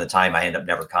 99% of the time I end up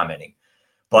never commenting.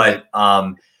 But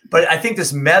I think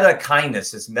this meta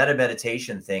kindness, this meta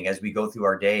meditation thing, as we go through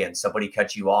our day and somebody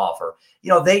cuts you off, or,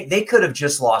 they could have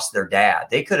just lost their dad.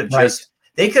 They could have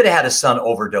they could have had a son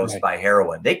overdosed by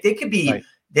heroin. They could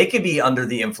be under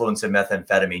the influence of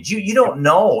methamphetamine. You don't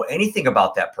know anything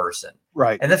about that person.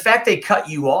 Right. And the fact they cut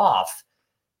you off,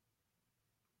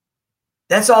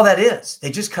 that's all that is. They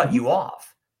just cut you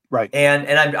off. Right. And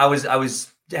I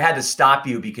had to stop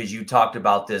you because you talked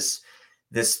about this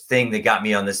thing that got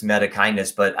me on this meta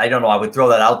kindness, but I don't know. I would throw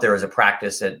that out there as a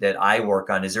practice that I work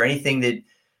on. Is there anything that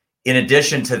in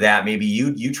addition to that, maybe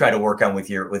you try to work on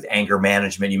with anger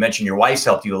management. You mentioned your wife's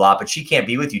helped you a lot, but she can't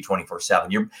be with you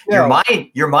 24/7.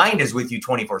 Your mind is with you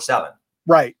 24/7.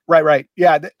 Right.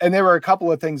 Yeah. And there were a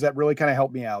couple of things that really kind of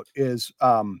helped me out is,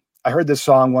 I heard this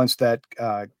song once that,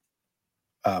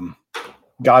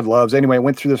 God loves, anyway, I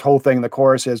went through this whole thing. The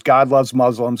chorus is God loves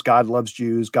Muslims, God loves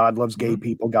Jews, God loves gay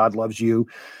people, God loves you.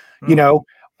 You know,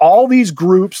 all these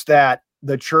groups that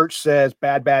the church says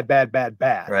bad.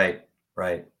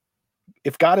 Right.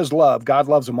 If God is love, God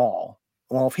loves them all.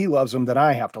 Well, if he loves them, then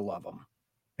I have to love them.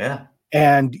 Yeah.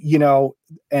 And, you know,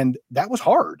 and that was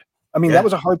hard. I mean, that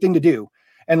was a hard thing to do.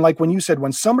 And like when you said,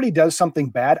 when somebody does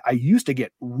something bad, I used to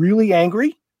get really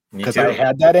angry because I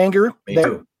had that anger. Me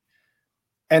too.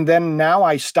 And then now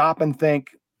I stop and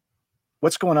think,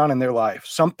 what's going on in their life?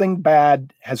 Something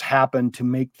bad has happened to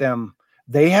make them,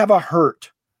 they have a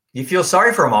hurt. You feel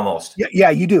sorry for them almost. Yeah,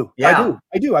 you do. Yeah. I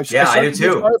do. I do too. Sorry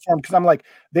for them because I'm like,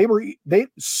 they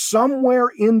somewhere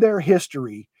in their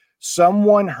history,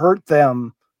 someone hurt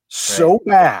them so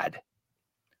bad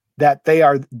that they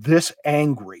are this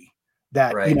angry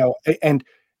that, you know, and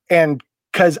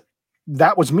because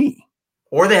that was me.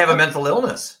 Or they have a mental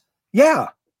illness. Yeah.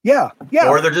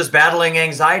 Or they're just battling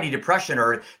anxiety, depression,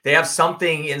 or they have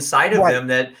something inside of them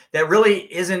that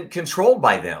really isn't controlled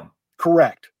by them.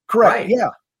 Correct. Right.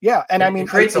 Yeah. And I mean, it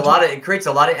creates a lot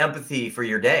of empathy for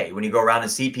your day when you go around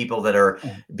and see people that are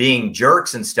being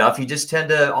jerks and stuff. You just tend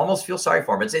to almost feel sorry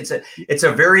for them. It's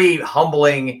a very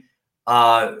humbling,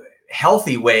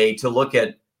 healthy way to look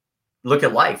at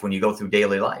life when you go through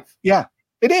daily life. Yeah,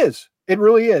 it is. It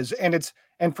really is.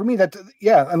 And for me,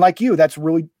 and like you, that's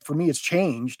really, for me, it's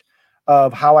changed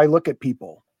of how I look at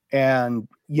people. And,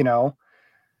 you know,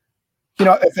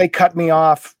 if they cut me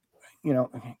off, you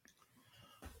know,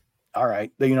 all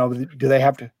right, you know, do they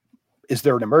have to, is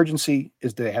there an emergency? Do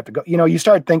they have to go? You know, you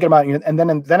start thinking about it, and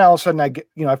then all of a sudden I get,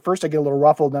 you know, at first I get a little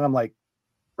ruffled, then I'm like,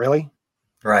 really?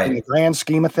 Right. In the grand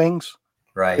scheme of things,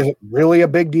 right. Is it really a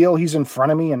big deal? He's in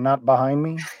front of me and not behind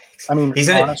me. I mean, he's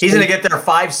going to get there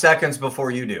 5 seconds before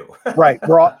you do. Right.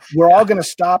 We're all going to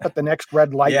stop at the next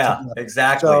red light. Yeah, together.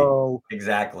 exactly. So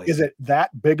exactly. Is it that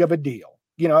big of a deal?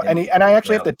 You know, and I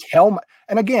actually have to tell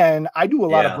and again, I do a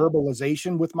lot of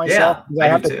verbalization with myself. Yeah, I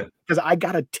have to, because I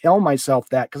got to tell myself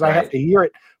that, because I have to hear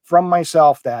it from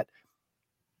myself that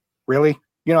really,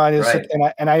 you know,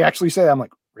 and I actually say that, I'm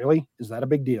like, really? Is that a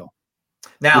big deal?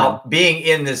 Now, being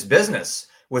in this business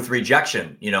with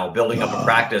rejection, you know, building up a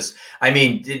practice. I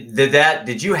mean,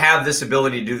 did you have this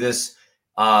ability to do this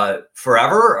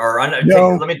forever? Or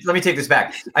no. Let me take this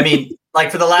back. I mean, like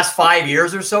for the last 5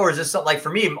 years or so, or is this something like,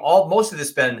 for me, most of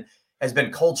this has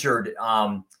been cultured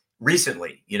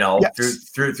recently, you know,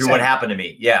 through what happened to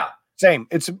me. Yeah. Same.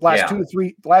 It's last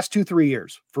 2-3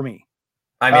 years for me.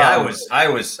 I mean, I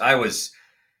was,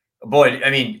 boy, I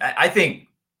mean, I think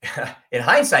in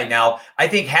hindsight now, I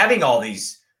think having all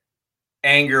these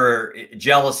anger,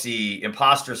 jealousy,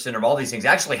 imposter syndrome, all these things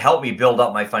actually helped me build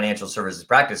up my financial services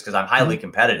practice, because I'm highly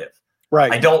competitive.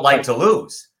 Right. I don't like to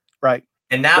lose. Right.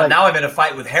 And now I'm in a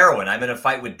fight with heroin. I'm in a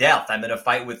fight with death. I'm in a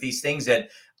fight with these things that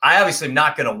I obviously am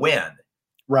not going to win.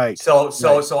 Right. So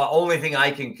the only thing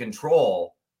I can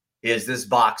control is this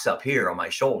box up here on my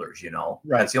shoulders, you know.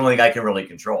 Right. That's the only thing I can really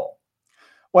control.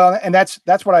 Well, and that's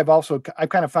what I've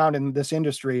kind of found in this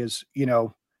industry is, you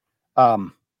know,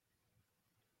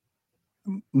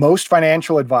 most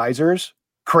financial advisors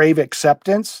crave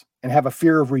acceptance and have a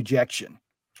fear of rejection.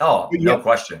 Oh, no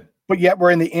question. But yet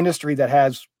we're in the industry that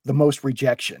has the most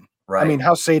rejection. Right. I mean,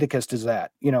 how sadist is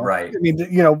that? You know, right. I mean,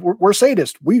 you know, we're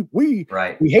sadists. We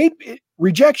hate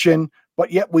rejection,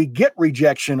 but yet we get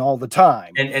rejection all the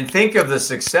time. And think of the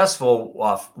successful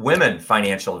women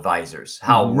financial advisors,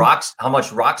 how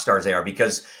much rock stars they are,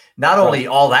 because not only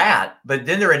all that, but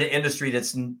then they're in an industry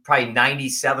that's probably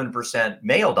 97%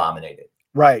 male dominated.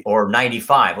 Right. Or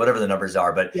 95, whatever the numbers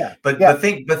are. But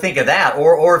think of that.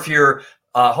 Or if you're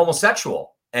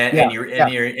homosexual and you're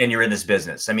in this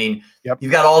business. I mean,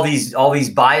 you've got all these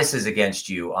biases against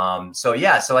you. So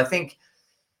I think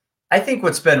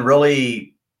what's been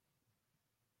really,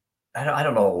 I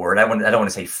don't know a word. I don't want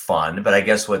to say fun, but I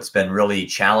guess what's been really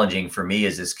challenging for me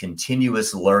is this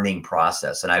continuous learning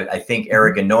process. And I think,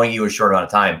 Eric, and knowing you a short amount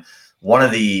of time, one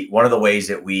of the ways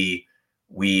that we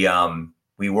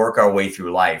work our way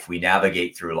through life, we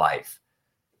navigate through life.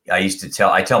 I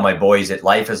tell my boys that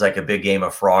life is like a big game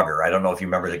of Frogger. I don't know if you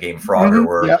remember the game Frogger,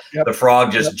 where the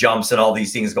frog just jumps and all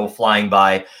these things go flying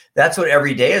by. That's what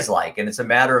every day is like. And it's a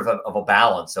matter of a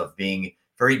balance of being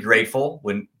very grateful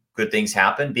when good things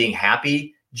happen, being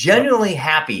happy, genuinely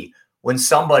happy when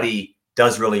somebody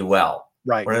does really well.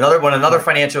 Right. When another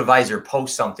financial advisor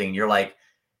posts something, you're like,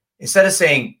 instead of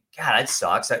saying, God, that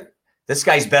sucks. This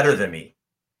guy's better than me.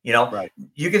 You know, Right.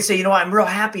 You can say, I'm real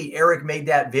happy Eric made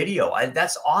that video.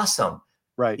 That's awesome.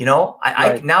 Right. Now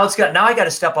I got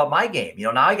to step up my game.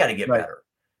 Now I got to get Right. better.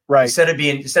 Right. Instead of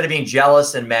being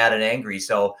jealous and mad and angry.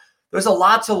 So there's a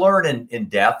lot to learn in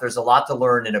death. There's a lot to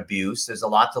learn in abuse. There's a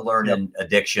lot to learn in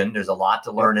addiction. There's a lot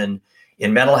to learn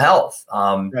in mental health.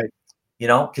 Right.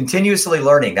 Continuously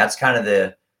learning. That's kind of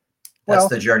the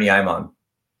journey I'm on.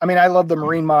 I mean, I love the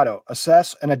Marine motto: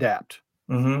 assess and adapt.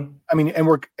 Mm-hmm. I mean,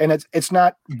 and it's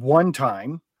not one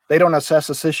time. They don't assess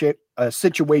a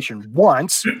situation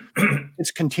once.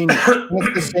 It's continuous.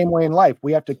 It's the same way in life.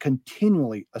 We have to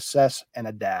continually assess and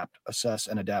adapt.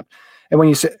 And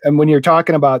when you're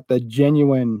talking about the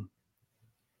genuine,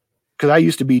 because I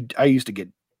used to get,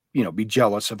 be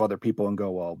jealous of other people and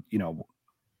go, well,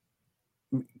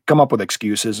 come up with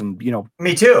excuses and,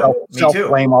 me too.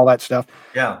 Self-blame, all that stuff.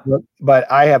 Yeah. But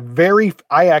I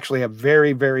actually have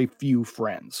very, very few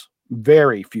friends.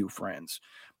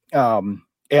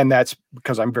 And that's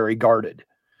because I'm very guarded.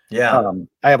 Yeah.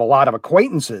 I have a lot of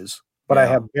acquaintances, but I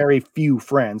have very few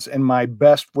friends. And my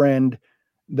best friend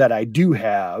that I do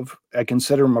have, I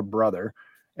consider him a brother,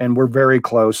 and we're very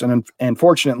close. And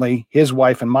fortunately, his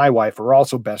wife and my wife are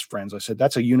also best friends. I said,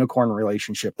 that's a unicorn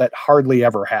relationship. That hardly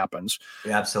ever happens.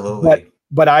 Yeah, absolutely.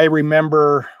 But I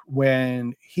remember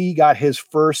when he got his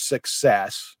first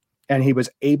success and he was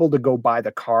able to go buy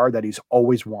the car that he's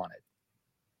always wanted.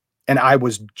 And I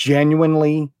was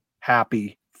genuinely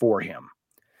happy for him.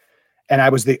 And I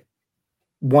was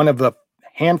one of the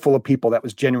handful of people that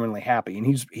was genuinely happy.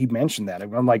 And he mentioned that.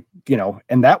 I'm like,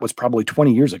 and that was probably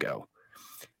 20 years ago.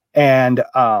 And,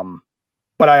 but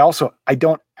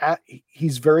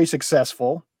he's very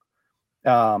successful.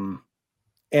 And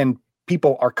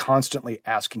people are constantly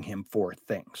asking him for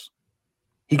things.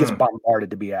 He gets bombarded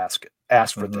to be asked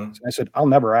for things. And I said, I'll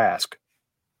never ask.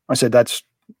 I said,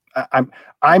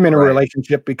 I'm in a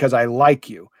relationship because I like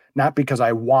you, not because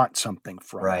I want something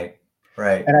from you.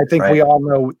 Right. And I think we all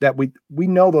know that we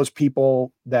know those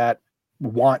people that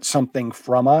want something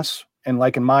from us. And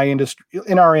like in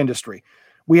our industry,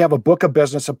 we have a book of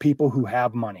business of people who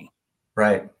have money.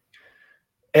 Right.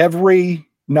 Every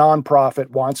nonprofit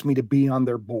wants me to be on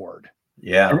their board.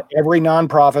 Yeah. And every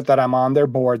nonprofit that I'm on their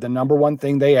board, the number one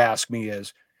thing they ask me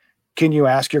is, can you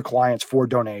ask your clients for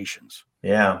donations?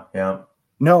 Yeah. Yeah.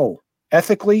 No,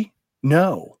 ethically,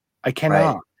 no, I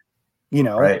cannot,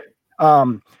 Right.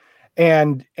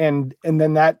 And then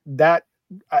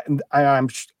I'm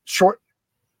short,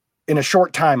 in a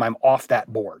short time, I'm off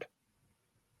that board.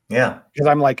 Yeah. Because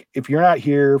I'm like, if you're not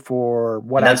here for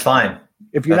what that's fine.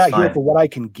 If you're not here for what I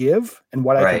can give and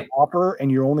what I can offer,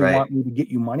 and you only want me to get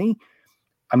you money,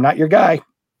 I'm not your guy.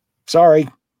 Sorry,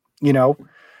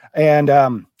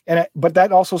 but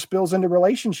that also spills into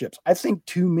relationships. I think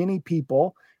too many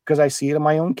people, because I see it in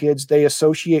my own kids, they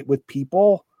associate with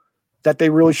people that they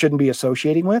really shouldn't be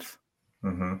associating with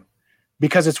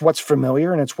because it's what's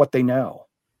familiar and it's what they know.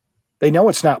 They know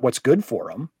it's not what's good for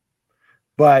them,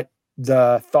 but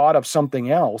the thought of something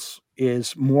else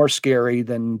is more scary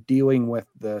than dealing with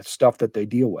the stuff that they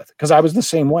deal with. Because I was the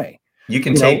same way. You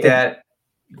can take that.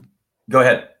 Go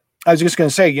ahead. I was just going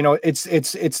to say,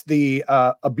 it's the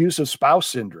abusive spouse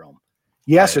syndrome.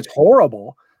 Yes, it's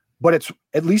horrible, but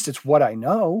at least it's what I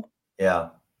know. Yeah.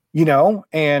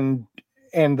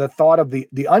 And the thought of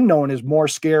the unknown is more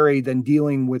scary than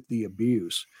dealing with the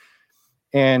abuse.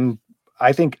 And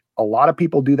I think a lot of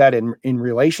people do that in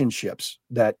relationships,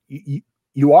 that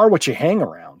you are what you hang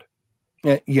around,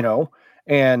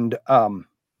 and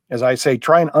as I say,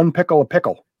 try and unpickle a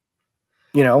pickle,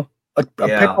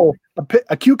 pickle,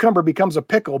 a cucumber becomes a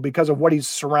pickle because of what it's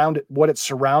surrounded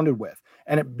with.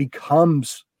 And it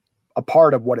becomes a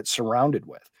part of what it's surrounded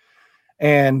with.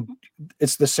 And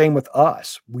it's the same with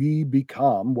us. We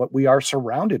become what we are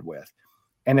surrounded with.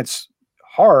 And it's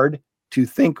hard to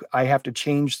think I have to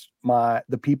change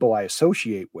the people I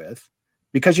associate with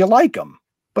because you like them,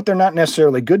 but they're not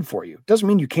necessarily good for you. Doesn't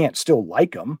mean you can't still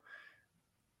like them.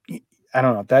 I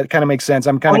don't know if that kind of makes sense.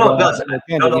 I'm kind of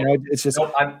it's just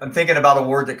I'm thinking about a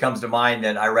word that comes to mind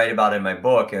that I write about in my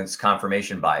book, and it's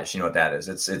confirmation bias. You know what that is?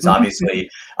 It's obviously,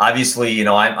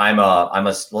 I'm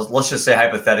a let's just say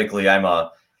hypothetically, I'm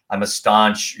a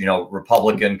staunch,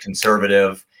 Republican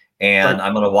conservative, and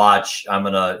I'm going to watch,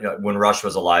 when Rush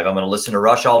was alive, I'm going to listen to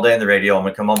Rush all day on the radio. I'm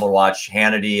going to come home and watch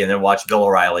Hannity and then watch Bill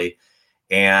O'Reilly.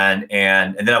 And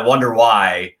then I wonder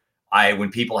why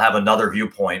when people have another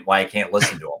viewpoint, why I can't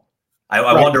listen to them.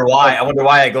 I wonder why. I wonder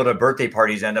why I go to birthday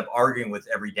parties, end up arguing with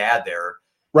every dad there.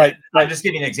 Right. I'm just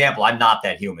giving an example. I'm not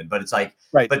that human, but it's like,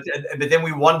 but then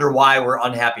we wonder why we're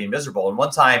unhappy and miserable. And one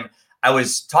time I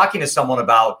was talking to someone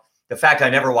about the fact I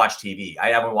never watched TV. I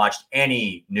haven't watched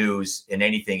any news in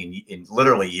anything in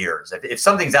literally years. If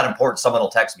something's that important, someone will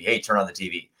text me, hey, turn on the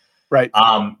TV. Right.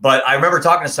 But I remember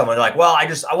talking to someone like, well, I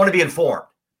want to be informed.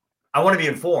 I want to be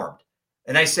informed.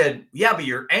 And I said, yeah, but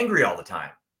you're angry all the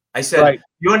time. I said, right.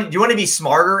 Do you want to be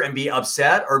smarter and be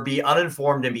upset, or be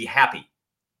uninformed and be happy?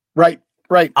 Right.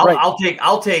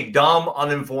 I'll take dumb,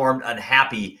 uninformed,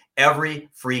 unhappy every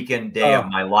freaking day of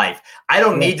my life. I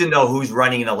don't need to know who's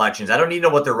running in elections. I don't need to know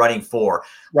what they're running for.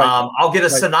 Right. I'll get a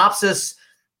synopsis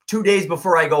 2 days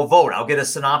before I go vote. I'll get a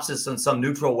synopsis on some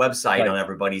neutral website on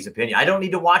everybody's opinion. I don't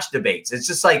need to watch debates. It's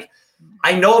just like,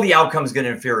 I know the outcome is going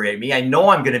to infuriate me. I know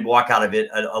I'm going to walk out of it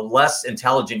a less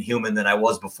intelligent human than I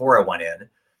was before I went in.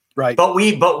 Right. But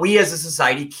we as a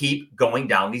society keep going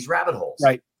down these rabbit holes.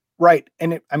 Right. Right.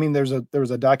 And there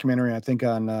was a documentary, I think,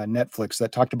 on Netflix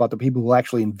that talked about the people who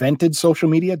actually invented social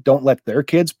media. Don't let their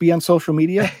kids be on social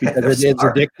media because it's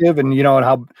addictive,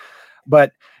 and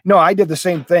but no, I did the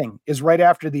same thing. Is right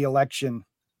after the election,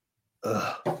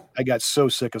 I got so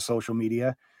sick of social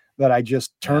media that I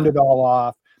just turned it all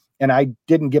off, and I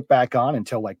didn't get back on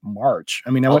until like March.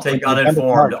 I mean, I'll take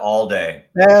uninformed all day.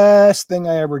 Best thing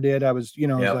I ever did. I was,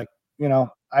 was like,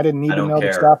 I didn't need to know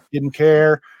the stuff. Didn't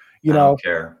care. I don't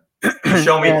care.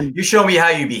 You show me how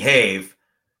you behave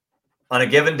on a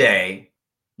given day.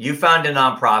 You found a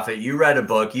nonprofit, you read a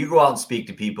book, you go out and speak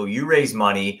to people, you raise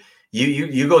money,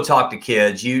 you go talk to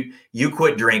kids, you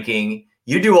quit drinking,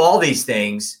 you do all these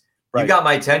things. Right. You got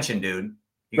my attention, dude.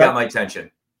 You got my attention.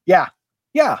 Yeah.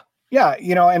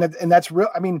 And that's real.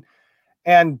 I mean,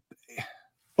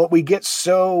 but we get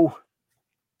so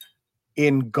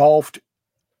engulfed.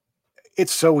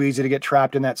 It's so easy to get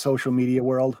trapped in that social media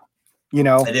world.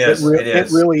 It is.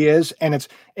 It really is.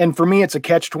 And for me, it's a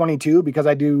catch-22 because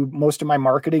I do most of my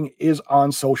marketing is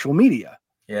on social media.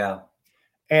 Yeah.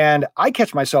 And I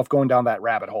catch myself going down that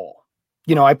rabbit hole.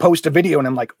 I post a video and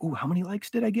I'm like, ooh, how many likes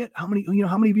did I get? How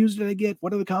many views did I get?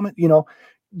 What are the comments?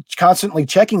 Constantly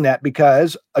checking that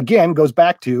because, again, goes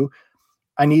back to,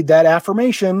 I need that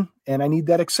affirmation and I need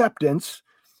that acceptance.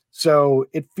 So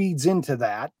it feeds into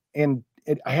that. And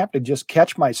I have to just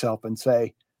catch myself and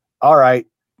say, all right,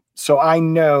 so I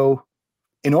know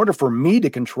in order for me to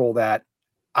control that,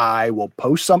 I will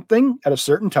post something at a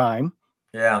certain time.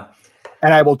 Yeah.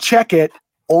 And I will check it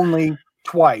only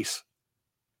twice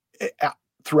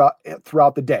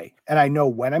throughout the day. And I know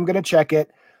when I'm going to check it.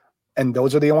 And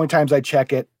those are the only times I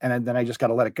check it. And then I just got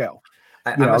to let it go.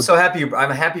 I'm so happy.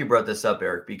 I'm happy you brought this up,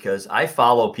 Eric, because I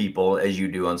follow people as you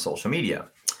do on social media.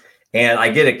 And I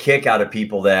get a kick out of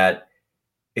people that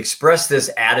express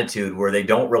this attitude where they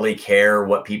don't really care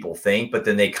what people think, but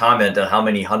then they comment on how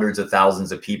many hundreds of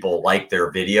thousands of people like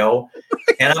their video.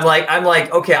 And I'm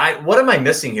like, okay, what am I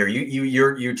missing here?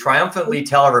 You triumphantly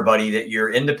tell everybody that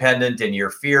you're independent and you're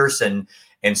fierce and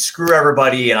screw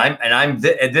everybody. And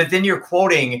then you're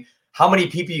quoting how many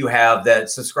people you have that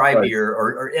subscribe to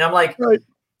your, and I'm like,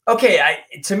 okay,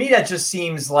 to me, that just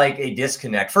seems like a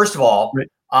disconnect. First of all,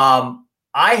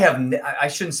 I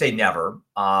shouldn't say never.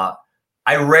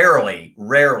 I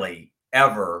rarely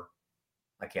ever,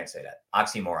 I can't say that,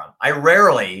 oxymoron. I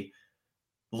rarely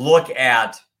look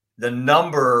at the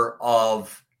number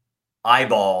of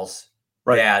eyeballs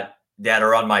that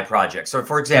are on my project. So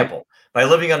for example, my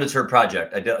Living Undeterred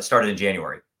project, I started in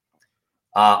January.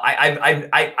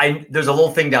 There's a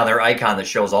little thing down there, icon that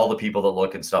shows all the people that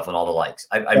look and stuff and all the likes.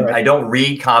 I don't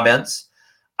read comments.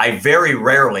 I very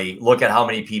rarely look at how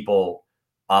many people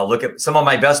look at. Some of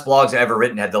my best blogs I've ever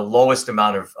written had the lowest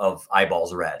amount of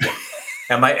eyeballs read.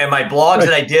 and my blogs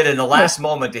that I did in the last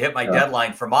moment to hit my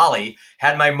deadline for Molly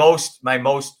had my most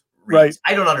reads.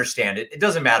 I don't understand it. It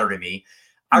doesn't matter to me.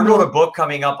 I wrote a book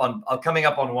coming up on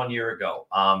 1 year ago.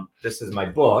 This is my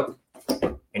book.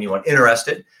 Anyone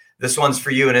interested? This one's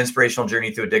for you, An Inspirational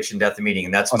Journey Through Addiction, Death, and Meaning.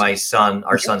 And that's my son,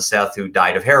 our son Seth, who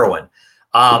died of heroin.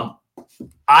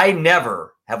 I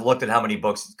never have looked at how many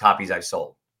copies I've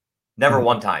sold. Never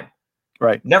one time.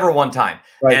 Right. Never one time.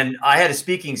 Right. And I had a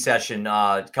speaking session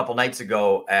a couple nights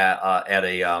ago at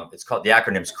a, it's called, the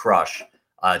acronym's CRUSH.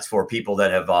 It's for people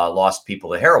that have lost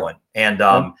people to heroin. And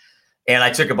I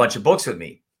took a bunch of books with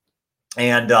me.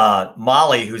 And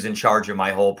Molly, who's in charge of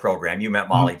my whole program, you met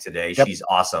Molly today. Yep. She's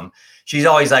awesome. She's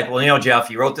always like, well, Jeff,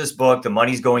 you wrote this book. The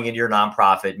money's going into your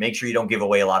nonprofit. Make sure you don't give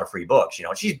away a lot of free books.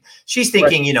 She's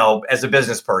thinking, as a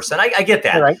business person, I get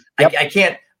that. Right.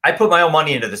 Yep. I put my own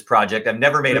money into this project. I've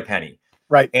never made a penny.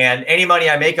 Right. And any money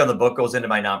I make on the book goes into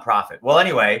my nonprofit. Well,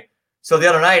 anyway, so the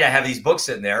other night I have these books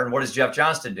sitting there, and what does Jeff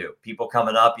Johnston do? People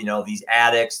coming up, these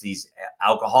addicts, these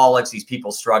alcoholics, these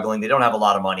people struggling. They don't have a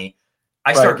lot of money.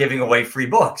 I start giving away free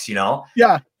books, Yeah.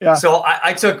 Yeah. So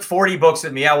I took 40 books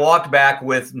with me. I walked back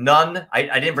with none.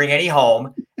 I didn't bring any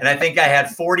home. And I think I had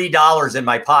 $40 in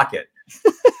my pocket.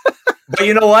 But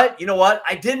you know what?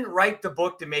 I didn't write the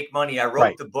book to make money. I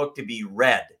wrote the book to be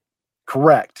read.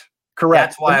 Correct.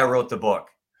 That's why I wrote the book.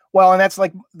 Well, and that's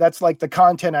like the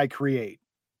content I create.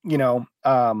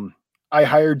 I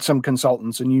hired some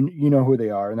consultants, and you know who they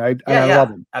are, and I love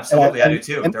them. Absolutely, I do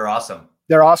too. They're awesome.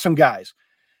 They're awesome guys,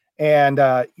 and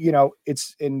I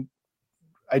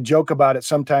joke about it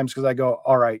sometimes because I go,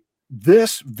 all right,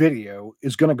 this video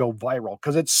is going to go viral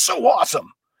because it's so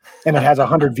awesome, and it has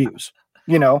 100 views.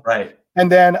 Right. And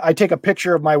then I take a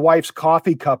picture of my wife's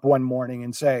coffee cup one morning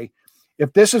and say,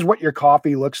 if this is what your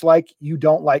coffee looks like, you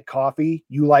don't like coffee,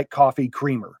 you like coffee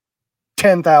creamer.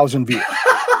 10,000 views.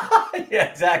 Yeah,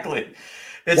 exactly.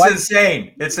 It's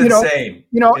insane. It's insane.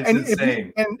 It's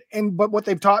insane. But what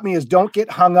they've taught me is don't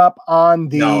get hung up on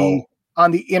the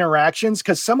interactions,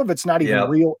 because some of it's not even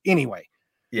real anyway.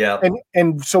 Yeah.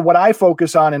 And so what I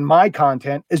focus on in my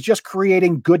content is just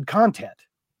creating good content.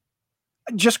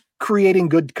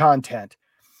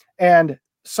 And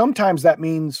sometimes that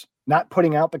means not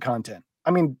putting out the content.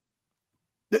 I mean,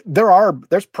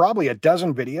 there's probably a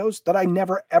dozen videos that I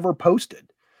never ever posted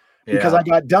because I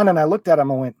got done and I looked at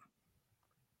them and went,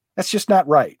 that's just not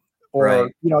right. Or,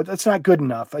 that's not good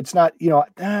enough. It's not,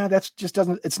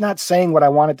 it's not saying what I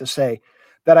want it to say.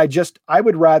 That I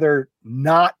would rather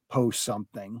not post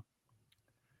something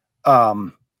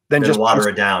than just water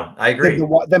it down. I agree.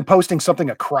 Than posting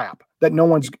something a crap that no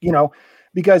one's,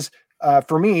 because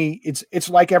for me, it's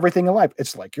like everything in life.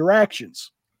 It's like your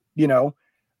actions, you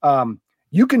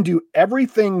can do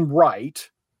everything right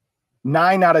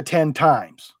 9 out of 10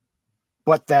 times,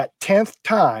 but that 10th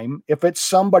time, if it's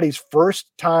somebody's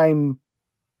first time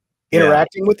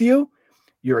interacting with you,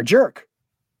 you're a jerk.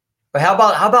 But how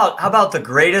about the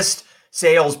greatest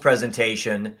sales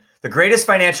presentation, the greatest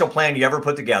financial plan you ever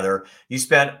put together? You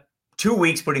spent 2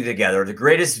 weeks putting together the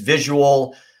greatest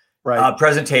visual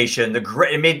presentation.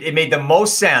 It made the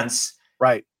most sense.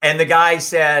 Right. And the guy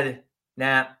said,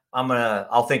 "Nah,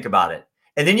 I'll think about it."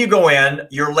 And then you go in,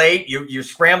 you're late, you're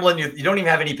scrambling, you don't even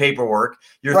have any paperwork.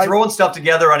 You're throwing stuff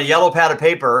together on a yellow pad of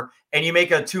paper, and you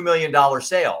make a $2 million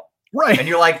sale. Right. And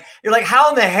you're like, how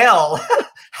in the hell?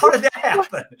 How did that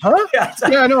happen? Huh?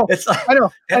 I know. It's like, I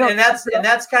know. And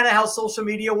that's kind of how social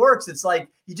media works. It's like,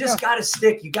 you just got to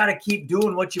stick. You got to keep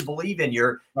doing what you believe in.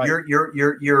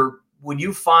 When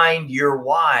you find your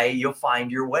why, you'll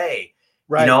find your way.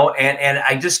 Right. And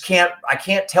I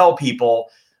can't tell people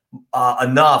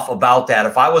enough about that.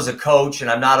 If I was a coach, and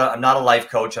I'm not a life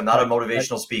coach, I'm not a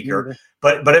motivational speaker,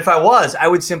 but if I was, I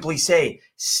would simply say,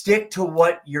 stick to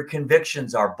what your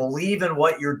convictions are, believe in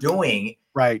what you're doing.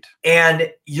 Right. And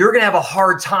you're going to have a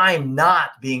hard time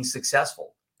not being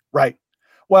successful. Right.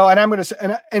 Well, and I'm going to say,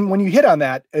 and when you hit on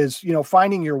that is,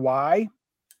 finding your why.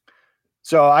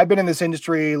 So I've been in this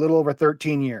industry a little over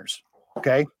 13 years.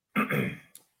 Okay.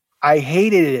 I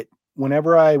hated it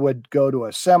whenever I would go to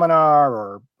a seminar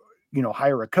or,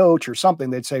 hire a coach or something.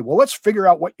 They'd say, well, let's figure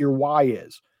out what your why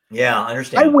is. Yeah, I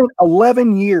understand. I went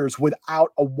 11 years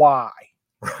without a why.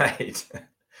 Right.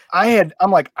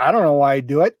 I'm like, I don't know why I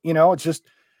do it. It's just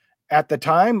at the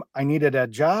time I needed a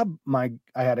job. I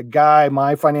had a guy,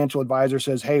 my financial advisor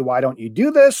says, hey, why don't you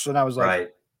do this? And I was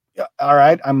like, all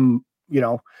right, and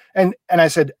I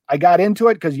said, I got into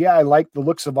it because I like the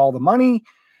looks of all the money.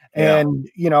 And,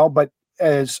 but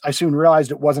as I soon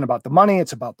realized it wasn't about the money,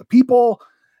 it's about the people.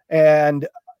 And,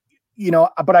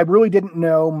 but I really didn't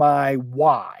know my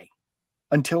why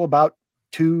until about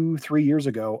 2-3 years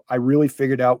ago. I really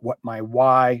figured out what my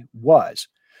why was.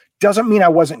 Doesn't mean I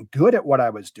wasn't good at what I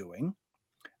was doing.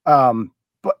 But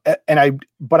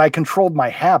I controlled my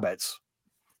habits.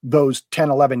 Those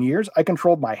 10, 11 years, I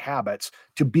controlled my habits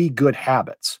to be good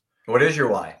habits. What is your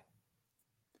why?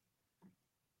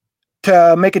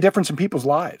 To make a difference in people's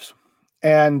lives.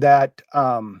 And that,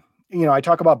 I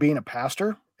talk about being a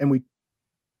pastor, and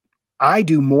I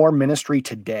do more ministry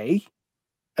today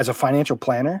as a financial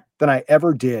planner than I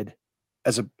ever did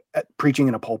as preaching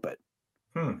in a pulpit.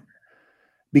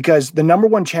 Because the number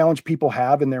one challenge people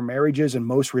have in their marriages and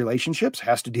most relationships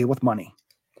has to deal with money.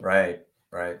 Right.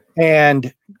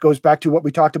 And goes back to what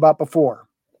we talked about before.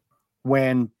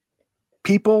 When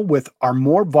people are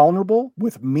more vulnerable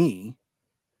with me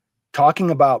talking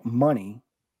about money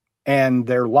and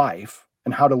their life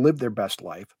and how to live their best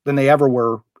life than they ever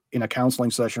were in a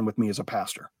counseling session with me as a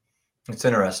pastor. It's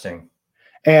interesting.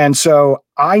 And so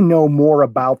I know more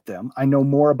about them. I know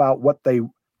more about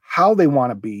how they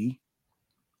want to be.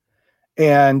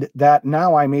 And that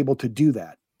now I'm able to do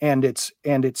that. And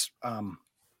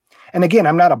And again,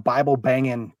 I'm not a Bible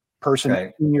banging person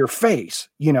Right. in your face.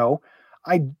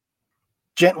 I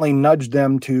gently nudge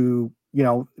them to,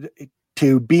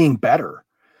 to being better.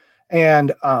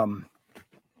 And,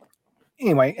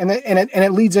 anyway, and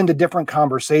it leads into different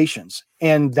conversations.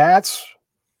 And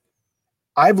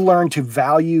I've learned to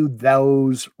value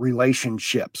those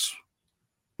relationships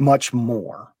much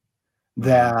more,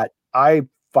 that I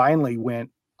finally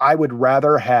I would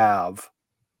rather have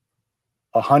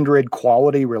 100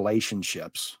 quality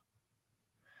relationships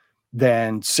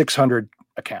than 600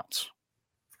 accounts.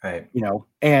 Right.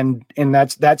 And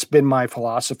that's been my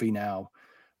philosophy now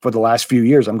for the last few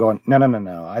years. I'm going, no.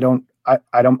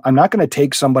 I'm not going to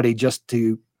take somebody just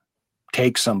to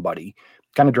take somebody.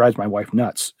 Kind of drives my wife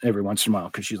nuts every once in a while,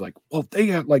 because she's like, well, they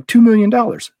have like $2 million.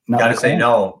 Gotta say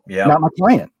no. Yeah. Not my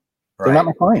client. Right. They're not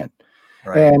my client.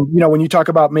 Right. And, when you talk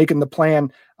about making the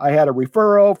plan, I had a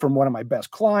referral from one of my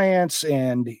best clients,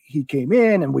 and he came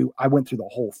in and I went through the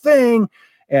whole thing,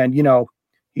 and,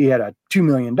 he had a $2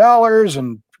 million,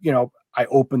 and, I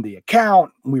opened the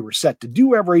account and we were set to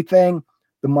do everything.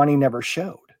 The money never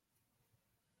showed,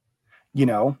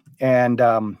 and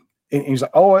he's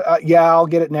like, oh, yeah, I'll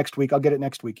get it next week.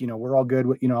 We're all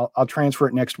good. I'll transfer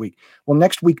it next week. Well,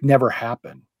 next week never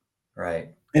happened.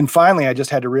 Right. And finally, I just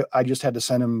had to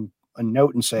send him a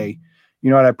note and say, you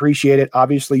know what, I appreciate it.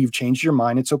 Obviously, you've changed your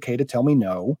mind. It's okay to tell me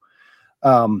no.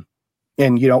 And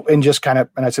just kind of,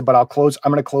 and I said, but I'm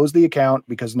going to close the account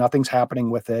because nothing's happening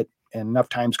with it and enough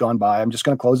time's gone by. I'm just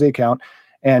going to close the account,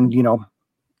 and,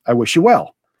 I wish you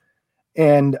well.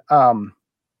 And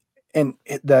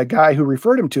the guy who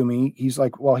referred him to me, he's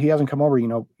like, well, he hasn't come over,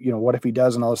 what if he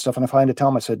does, and all this stuff. And if I had to tell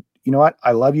him, I said, you know what,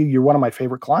 I love you. You're one of my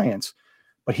favorite clients,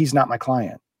 but he's not my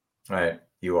client. Right.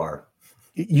 You are.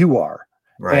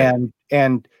 Right.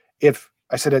 And if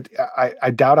I said it,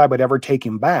 I doubt I would ever take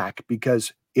him back,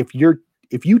 because if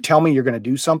you tell me you're going to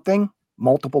do something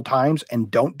multiple times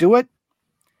and don't do it,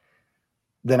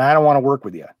 then I don't want to work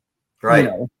with you. Right.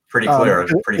 Pretty clear.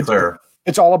 Pretty clear.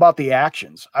 It's all about the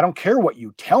actions. I don't care what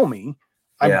you tell me.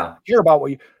 I care about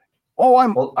what you,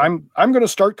 I'm going to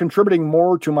start contributing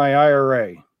more to my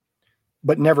IRA,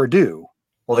 but never do.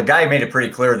 Well, the guy made it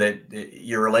pretty clear that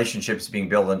your relationship is being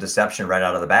built on deception right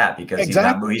out of the bat, because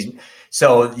exactly. he's not.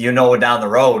 So, down the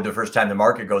road, the first time the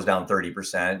market goes down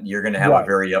 30%, you're going to have a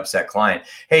very upset client.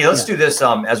 Hey, let's do this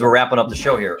as we're wrapping up the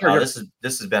show here. Sure.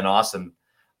 This has been awesome.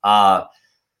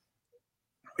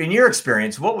 In your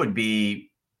experience, what would be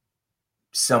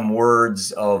some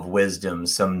words of wisdom,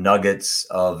 some nuggets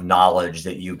of knowledge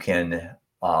that you can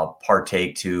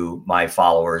partake to my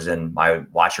followers and my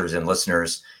watchers and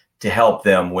listeners to help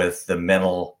them with the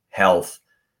mental health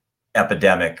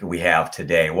epidemic we have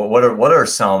today? What are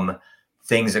some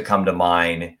things that come to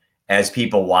mind as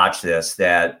people watch this,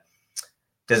 that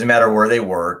doesn't matter where they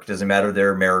work, doesn't matter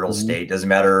their marital state, doesn't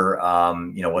matter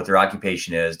what their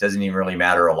occupation is, doesn't even really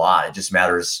matter a lot. It just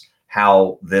matters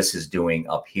how this is doing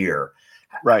up here.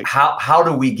 Right. How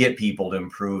do we get people to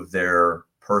improve their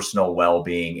personal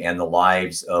well-being and the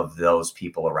lives of those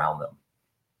people around them?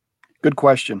 Good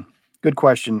question.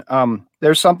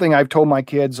 There's something I've told my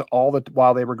kids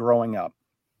while they were growing up.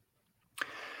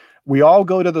 We all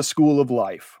go to the school of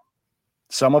life.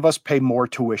 Some of us pay more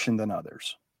tuition than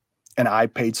others, and I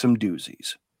paid some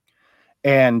doozies.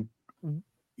 And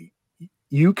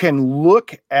you can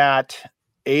look at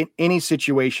any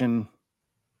situation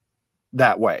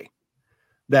that way.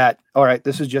 That, all right,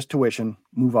 this is just tuition,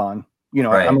 move on.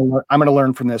 Right. I'm going to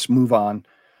learn from this, move on.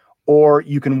 Or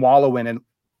you can wallow in it,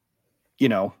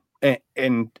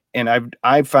 and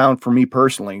I've found, for me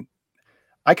personally,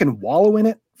 I can wallow in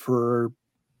it for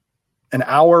an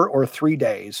hour or 3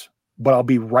 days, but I'll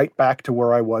be right back to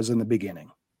where I was in the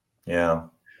beginning. Yeah.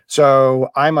 So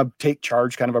I'm a take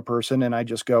charge kind of a person, and I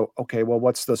just go, okay, well,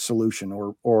 what's the solution?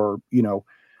 Or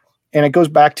and it goes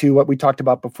back to what we talked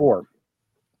about before.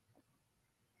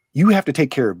 You have to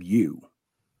take care of you,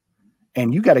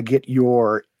 and you got to get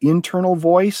your internal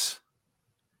voice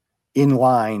in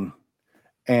line.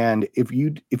 And if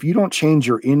you don't change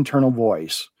your internal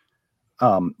voice,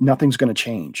 nothing's going to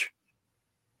change.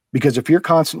 Because if you're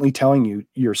constantly telling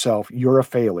yourself you're a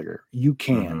failure, you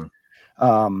can't,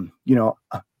 I'm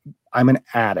an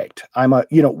addict, I'm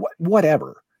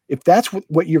whatever. If that's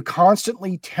what you're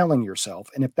constantly telling yourself,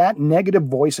 and if that negative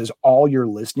voice is all you're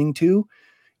listening to,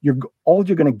 all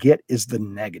you're going to get is the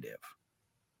negative.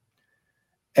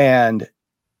 And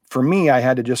for me, I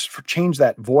had to just change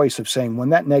that voice of saying, when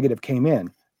that negative came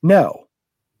in, no,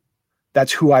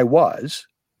 that's who I was.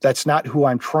 That's not who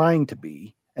I'm trying to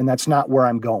be. And that's not where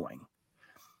I'm going.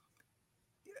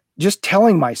 Just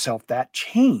telling myself that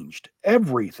changed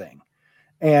everything.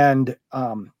 And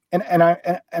And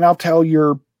I'll tell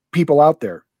your people out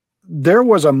there, there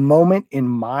was a moment in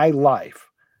my life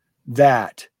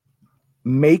that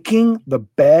making the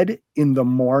bed in the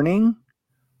morning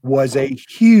was a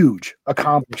huge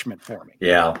accomplishment for me.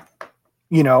 Yeah.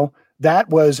 That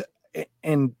was,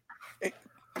 and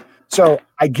so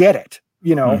I get it,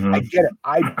 I get it.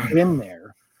 I've been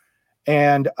there,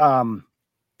 and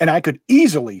I could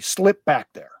easily slip back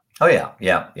there. Oh yeah.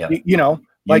 Yeah. Yeah.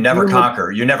 You never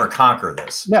conquer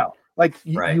this. No, like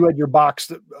you had your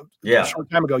box a short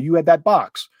time ago. You had that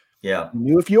box. Yeah. You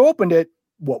knew if you opened it,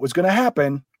 what was going to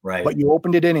happen. Right. But you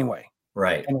opened it anyway.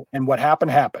 Right. And what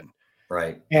happened.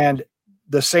 Right. And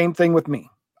the same thing with me.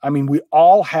 I mean, we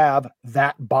all have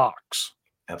that box.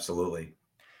 Absolutely.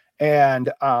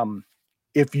 And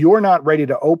if you're not ready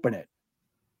to open it,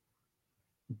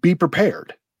 be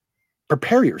prepared.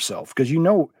 Prepare yourself, because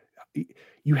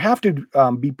you have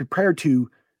to be prepared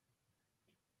to,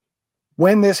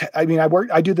 when this,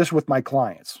 I do this with my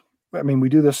clients. We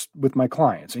do this with my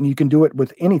clients, and you can do it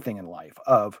with anything in life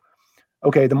of,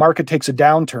 okay, the market takes a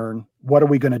downturn. What are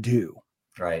we going to do?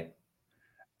 Right.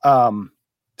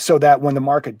 So that when the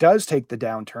market does take the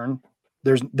downturn,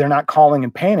 they're not calling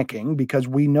and panicking, because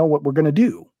we know what we're going to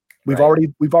do. We've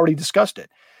already discussed it.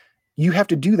 You have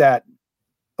to do that.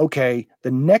 Okay,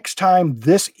 the next time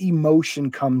this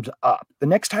emotion comes up, the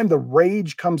next time the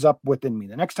rage comes up within me,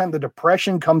 the next time the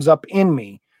depression comes up in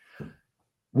me,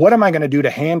 what am I going to do to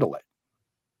handle it?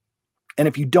 And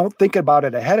if you don't think about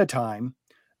it ahead of time,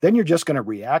 then you're just going to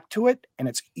react to it, and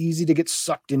it's easy to get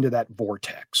sucked into that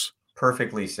vortex.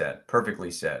 Perfectly said. Perfectly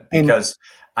said. Because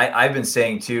I've been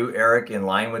saying too, Eric, in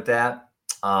line with that,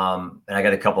 and I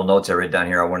got a couple notes I wrote down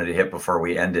here I wanted to hit before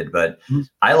we ended, but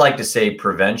I like to say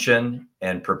prevention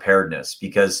and preparedness,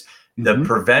 because the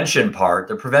prevention part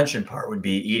would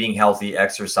be eating healthy,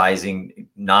 exercising,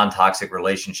 non-toxic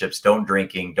relationships, don't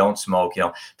drinking, don't smoke,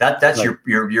 that's right.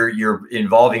 You're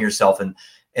involving yourself in.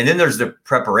 And then there's the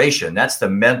preparation. That's the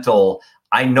mental,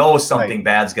 I know something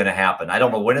bad's going to happen. I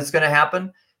don't know when it's going to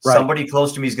happen. Right. Somebody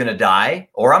close to me is going to die,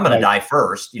 or I'm going to die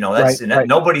first.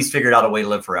 Nobody's figured out a way to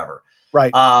live forever.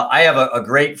 Right. I have a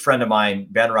great friend of mine,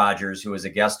 Ben Rogers, who was a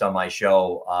guest on my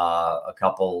show a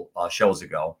couple shows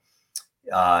ago.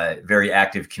 Very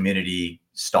active community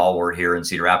stalwart here in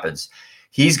Cedar Rapids.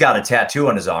 He's got a tattoo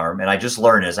on his arm, and I just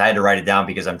learned this. I had to write it down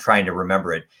because I'm trying to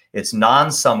remember it. It's Non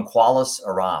Sum Qualis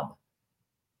Aram.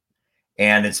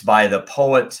 And it's by the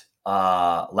poet,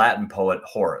 Latin poet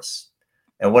Horace.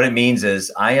 And what it means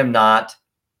is, I am not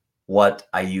what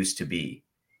I used to be.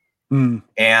 And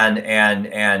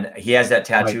he has that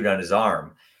tattooed on his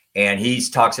arm. And he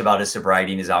talks about his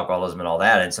sobriety and his alcoholism and all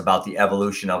that. And it's about the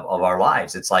evolution of our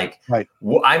lives. It's like,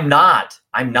 I'm not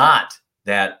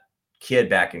that kid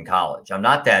back in college. I'm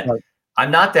not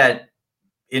that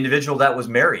individual that was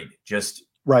married just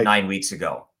 9 weeks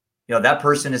ago. That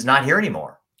person is not here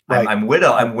anymore. Right. I'm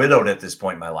widowed at this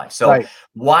point in my life. So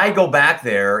why go back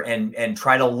there and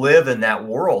try to live in that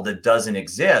world that doesn't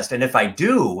exist? And if I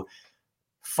do,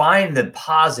 find the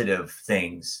positive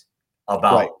things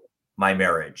about my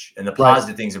marriage and the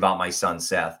positive things about my son,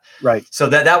 Seth. Right. So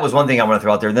that was one thing I want to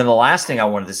throw out there. And then the last thing I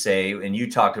wanted to say, and you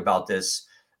talked about this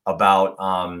about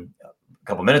a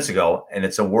couple minutes ago, and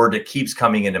it's a word that keeps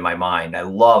coming into my mind. I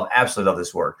absolutely love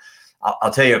this word.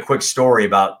 I'll tell you a quick story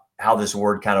about how this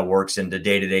word kind of works into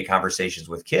day-to-day conversations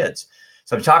with kids.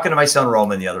 So I'm talking to my son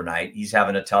Roman the other night. He's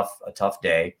having a tough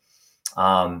day.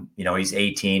 He's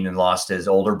 18 and lost his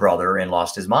older brother and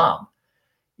lost his mom.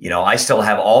 I still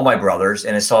have all my brothers,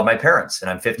 and I still have my parents, and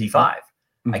I'm 55.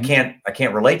 I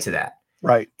can't relate to that.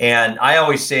 Right. And I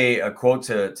always say a quote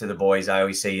to the boys. I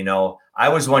always say, I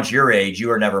was once your age, you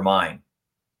were never mine.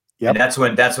 Yep.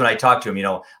 And that's when I talk to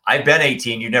him, I've been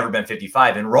 18, you've never been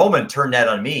 55. And Roman turned that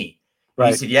on me.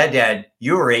 He said, yeah, Dad,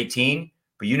 you were 18,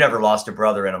 but you never lost a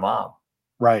brother and a mom.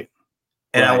 Right.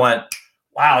 And I went,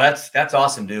 wow, that's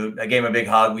awesome, dude. I gave him a big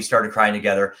hug. We started crying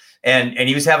together, and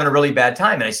he was having a really bad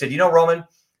time. And I said, Roman,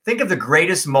 think of the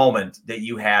greatest moment that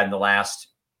you had in the last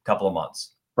couple of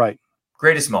months. Right.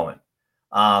 Greatest moment.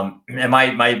 And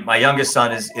my youngest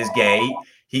son is gay.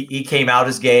 He came out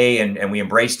as gay, and we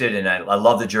embraced it. And I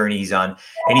love the journey he's on.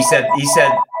 And he said,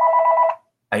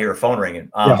 I hear a phone ringing.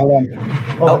 Yeah, hold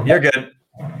on. Oh, you're good.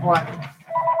 What?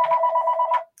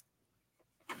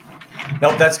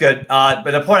 Nope, that's good. But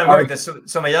the point I'm going with this,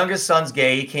 so my youngest son's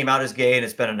gay. He came out as gay, and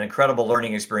it's been an incredible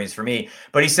learning experience for me.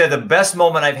 But he said the best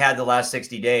moment I've had the last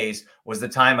 60 days was the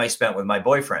time I spent with my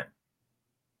boyfriend.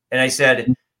 And I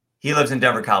said, he lives in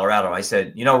Denver, Colorado. I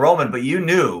said, Roman, but you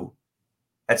knew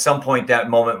at some point that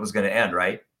moment was going to end,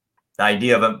 right? The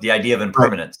idea of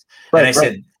impermanence. Right.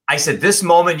 And I said, this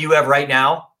moment you have right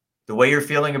now, the way you're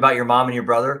feeling about your mom and your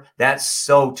brother, that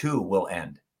so too will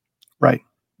end. Right.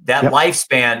 That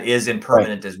lifespan is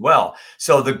impermanent as well.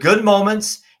 So the good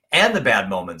moments and the bad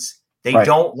moments, they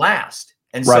don't last.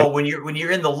 And so when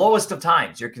you're in the lowest of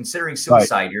times, you're considering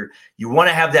suicide, you want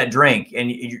to have that drink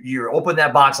and you're open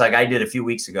that box like I did a few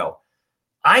weeks ago.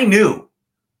 I knew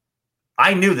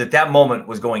that moment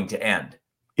was going to end.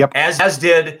 Yep. As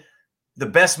did the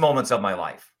best moments of my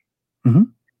life. Mm-hmm.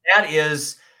 That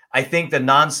is, I think, the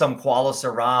non sum qualis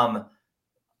seram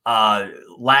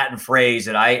Latin phrase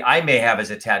that I may have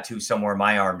as a tattoo somewhere in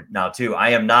my arm now too. I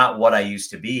am not what I used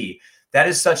to be. That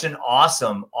is such an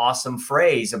awesome, awesome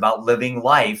phrase about living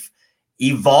life,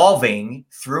 evolving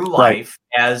through life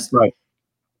as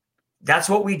that's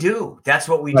what we do. That's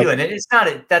what we do. And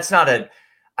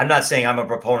I'm not saying I'm a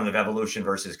proponent of evolution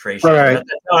versus creation. I'm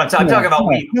talking about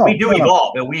we do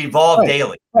evolve, and we evolve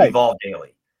daily. We evolve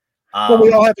daily. Well,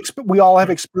 we all have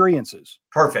experiences.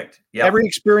 Perfect. Yeah. Every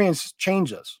experience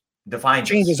changes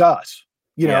us,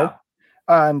 you know,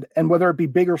 and whether it be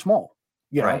big or small,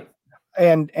 you know,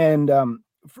 and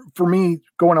for me,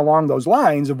 going along those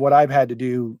lines of what I've had to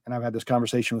do, and I've had this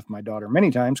conversation with my daughter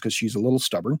many times because she's a little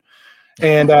stubborn.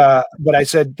 And, but I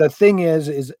said, the thing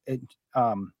is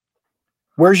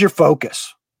where's your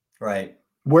focus? Right.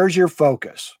 Where's your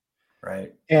focus?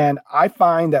 Right. And I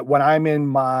find that when I'm in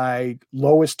my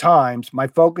lowest times, my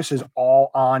focus is all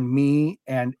on me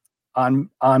and on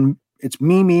it's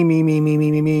me.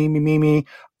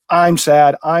 I'm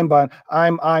sad. I'm bummed.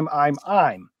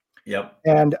 I'm. Yep.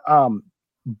 And,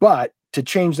 but to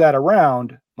change that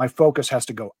around, my focus has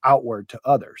to go outward to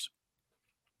others.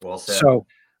 Well said. So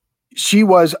she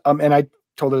was, and I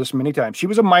told her this many times, she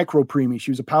was a micro preemie.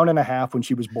 She was 1.5 pounds when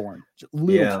she was born.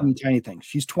 Little tiny things.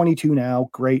 She's 22 now,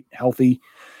 great, healthy.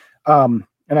 And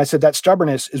I said, that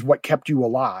stubbornness is what kept you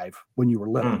alive when you were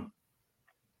little.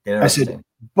 I said,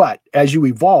 but as you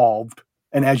evolved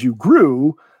and as you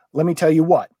grew, let me tell you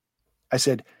what. I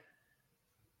said,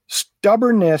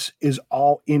 stubbornness is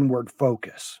all inward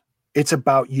focus. It's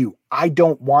about you. I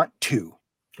don't want to.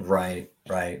 Right.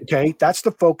 Okay. That's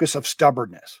the focus of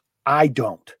stubbornness. I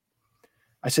don't.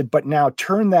 I said, but now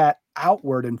turn that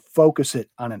outward and focus it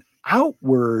on an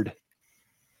outward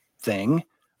thing.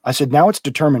 I said, now it's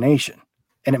determination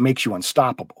and it makes you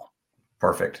unstoppable.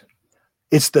 Perfect.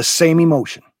 It's the same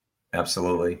emotion.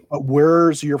 Absolutely. But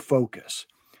where's your focus?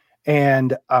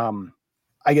 And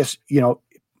I guess, you know,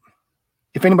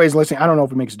 if anybody's listening, I don't know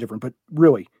if it makes a difference, but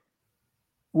really,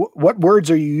 what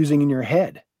words are you using in your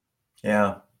head?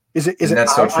 Yeah. Is it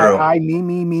that's so true. I,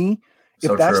 me?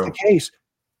 If that's the case,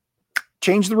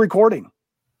 change the recording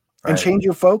and change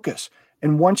your focus.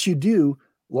 And once you do,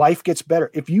 life gets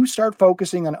better. If you start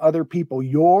focusing on other people,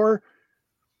 your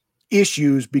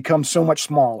issues become so much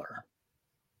smaller.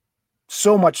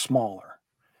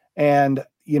 And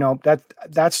you know,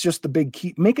 that's just the big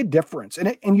key. Make a difference.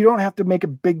 And you don't have to make a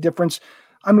big difference.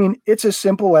 I mean, it's as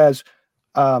simple as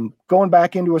going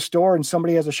back into a store and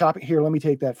somebody has a shopping here. Let me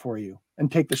take that for you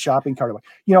and take the shopping cart away.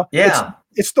 You know,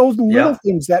 it's those little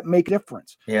things that make a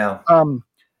difference. Yeah.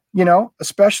 You know,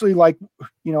 especially like,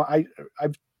 you know,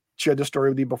 I've shared this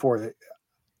story with you before.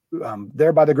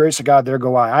 There by the grace of God, there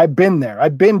go I. I've been there.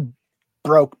 I've been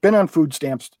broke, been on food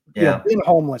stamps, you know, been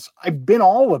homeless. I've been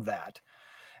all of that.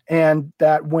 And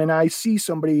that when I see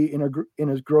somebody in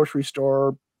a grocery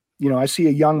store, you know, I see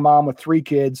a young mom with 3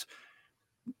 kids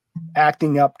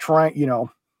acting up, trying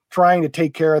to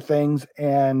take care of things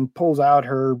and pulls out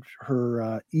her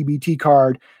EBT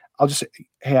card. I'll just say,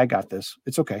 hey, I got this.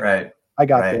 It's okay. Right. I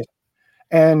got this.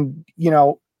 And, you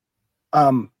know,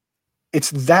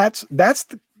 that's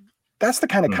the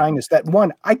kind of kindness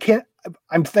that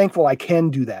I'm thankful I can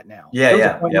do that now. Yeah.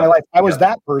 Yeah. In my life, I was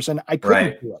that person. I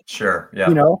couldn't do it. Sure. Yeah.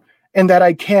 You know, and that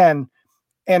I can,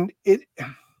 and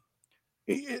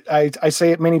I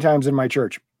say it many times in my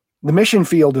church. The mission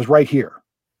field is right here.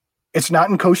 It's not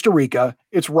in Costa Rica.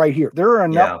 It's right here. There are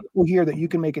enough people here that you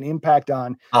can make an impact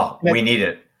on. Oh, we need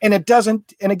it. And it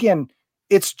doesn't. And again,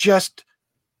 it's just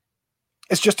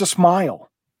a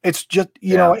smile. It's just,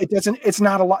 you know, it's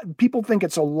not a lot. People think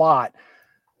it's a lot,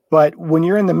 but when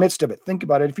you're in the midst of it, think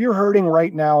about it. If you're hurting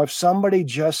right now, if somebody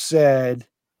just said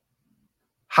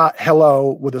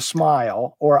hello with a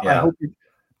smile, or I hope you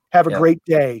have a great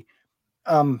day.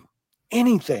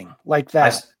 Anything like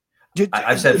that.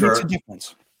 I've said it makes a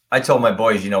difference. I told my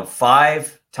boys, you know,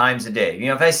 5 times a day, you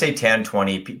know, if I say 10,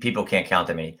 20, people can't count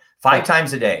to me. 5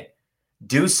 times a day,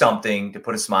 do something to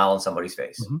put a smile on somebody's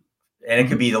face. Mm-hmm. And it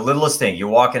could be the littlest thing. You're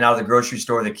walking out of the grocery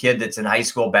store, the kid that's in high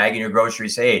school bagging your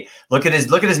groceries, say, hey, look at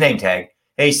his name tag.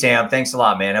 Hey, Sam, thanks a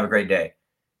lot, man. Have a great day.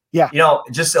 Yeah. You know,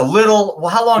 just a little, well,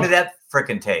 how long did that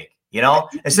frickin' take?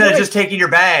 instead of just taking your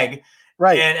bag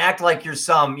and act like you're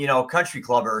some, country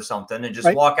clubber or something and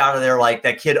just walk out of there like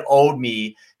that kid owed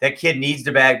me. That kid needs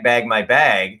to bag my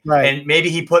bag. And maybe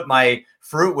he put my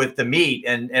fruit with the meat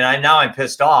and I'm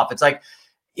pissed off. It's like,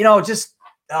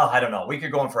 I don't know. We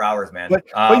could go on for hours, man. But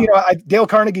Dale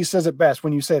Carnegie says it best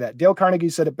when you say that. Dale Carnegie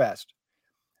said it best.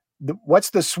 What's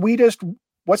the sweetest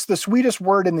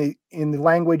word in the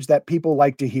language that people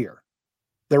like to hear?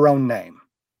 Their own name.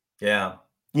 Yeah.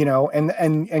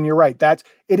 And you're right.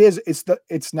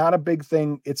 It's not a big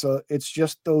thing. It's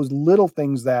just those little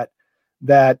things that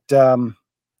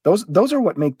those are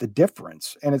what make the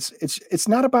difference. And it's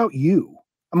not about you.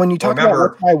 And when you talk about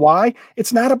what's my why,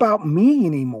 it's not about me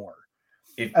anymore.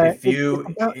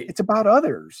 It's about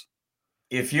others.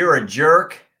 If you're a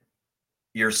jerk,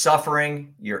 you're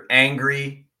suffering, you're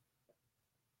angry,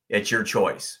 it's your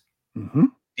choice. Mm-hmm.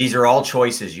 These are all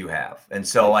choices you have. And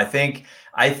so I think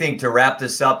to wrap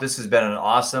this up, this has been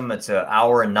it's an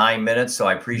hour and 9 minutes. So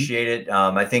I appreciate it.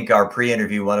 I think our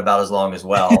pre-interview went about as long as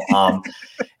well.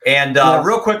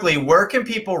 Real quickly, where can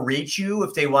people reach you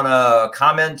if they want to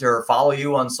comment or follow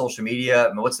you on social media? I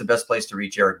mean, what's the best place to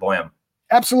reach Eric Boyum?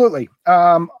 Absolutely.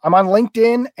 I'm on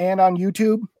LinkedIn and on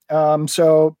YouTube.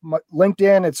 So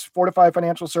LinkedIn, it's Fortify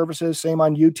Financial Services, same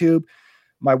on YouTube.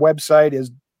 My website is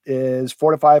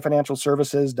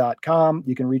fortifyfinancialservices.com.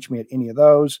 You can reach me at any of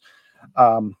those.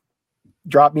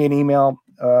 Drop me an email,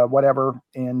 whatever.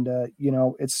 And,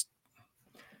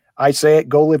 I say it,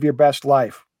 go live your best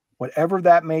life, whatever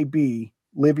that may be,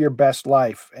 live your best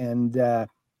life. And,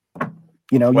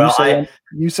 you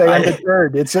say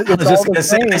undeterred. It's all the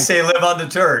same. I say live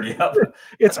undeterred. Yep.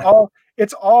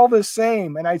 It's all the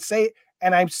same. And I say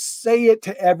it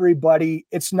to everybody.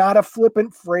 It's not a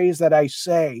flippant phrase that I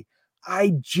say.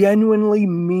 I genuinely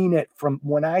mean it. From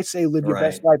when I say live your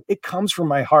best life, it comes from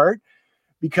my heart,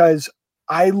 because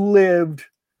I lived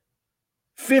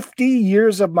 50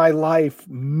 years of my life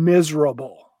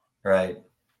miserable. Right.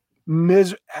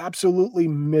 Absolutely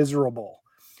miserable.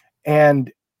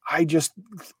 And I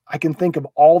can think of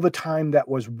all the time that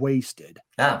was wasted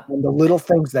and the little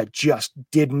things that just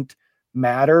didn't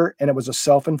matter. And it was a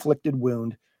self-inflicted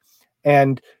wound.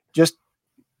 And just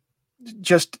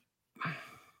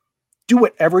do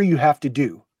whatever you have to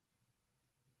do.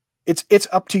 It's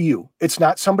up to you. It's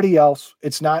not somebody else.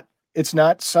 It's not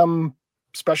some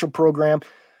special program.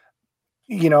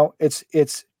 Well,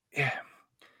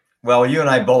 you and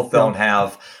I both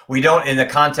we don't, in the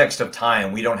context of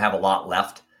time, we don't have a lot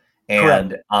left.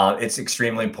 And it's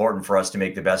extremely important for us to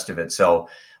make the best of it. So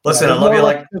listen, I love you.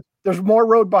 There's more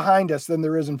road behind us than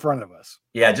there is in front of us.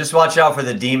 Yeah. Just watch out for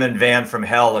the demon van from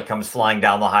hell that comes flying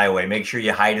down the highway. Make sure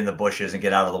you hide in the bushes and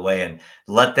get out of the way and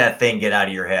let that thing get out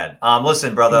of your head.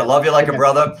 Listen, brother, I love you like a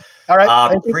brother. All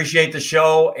right. Appreciate the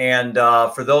show. And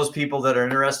for those people that are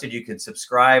interested, you can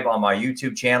subscribe on my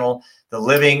YouTube channel. The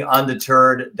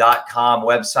livingundeterred.com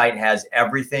website has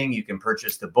everything. You can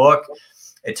purchase the book.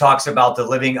 It talks about the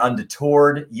Living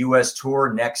Undeterred U.S.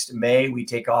 tour next May. We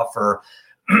take off for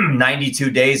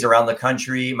 92 days around the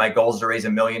country. My goal is to raise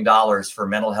 $1 million for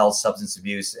mental health, substance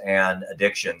abuse, and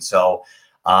addiction. So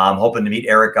I'm hoping to meet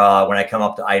Eric when I come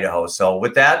up to Idaho. So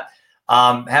with that,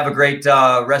 have a great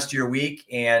rest of your week.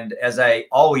 And as I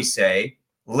always say,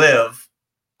 live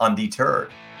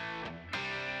undeterred.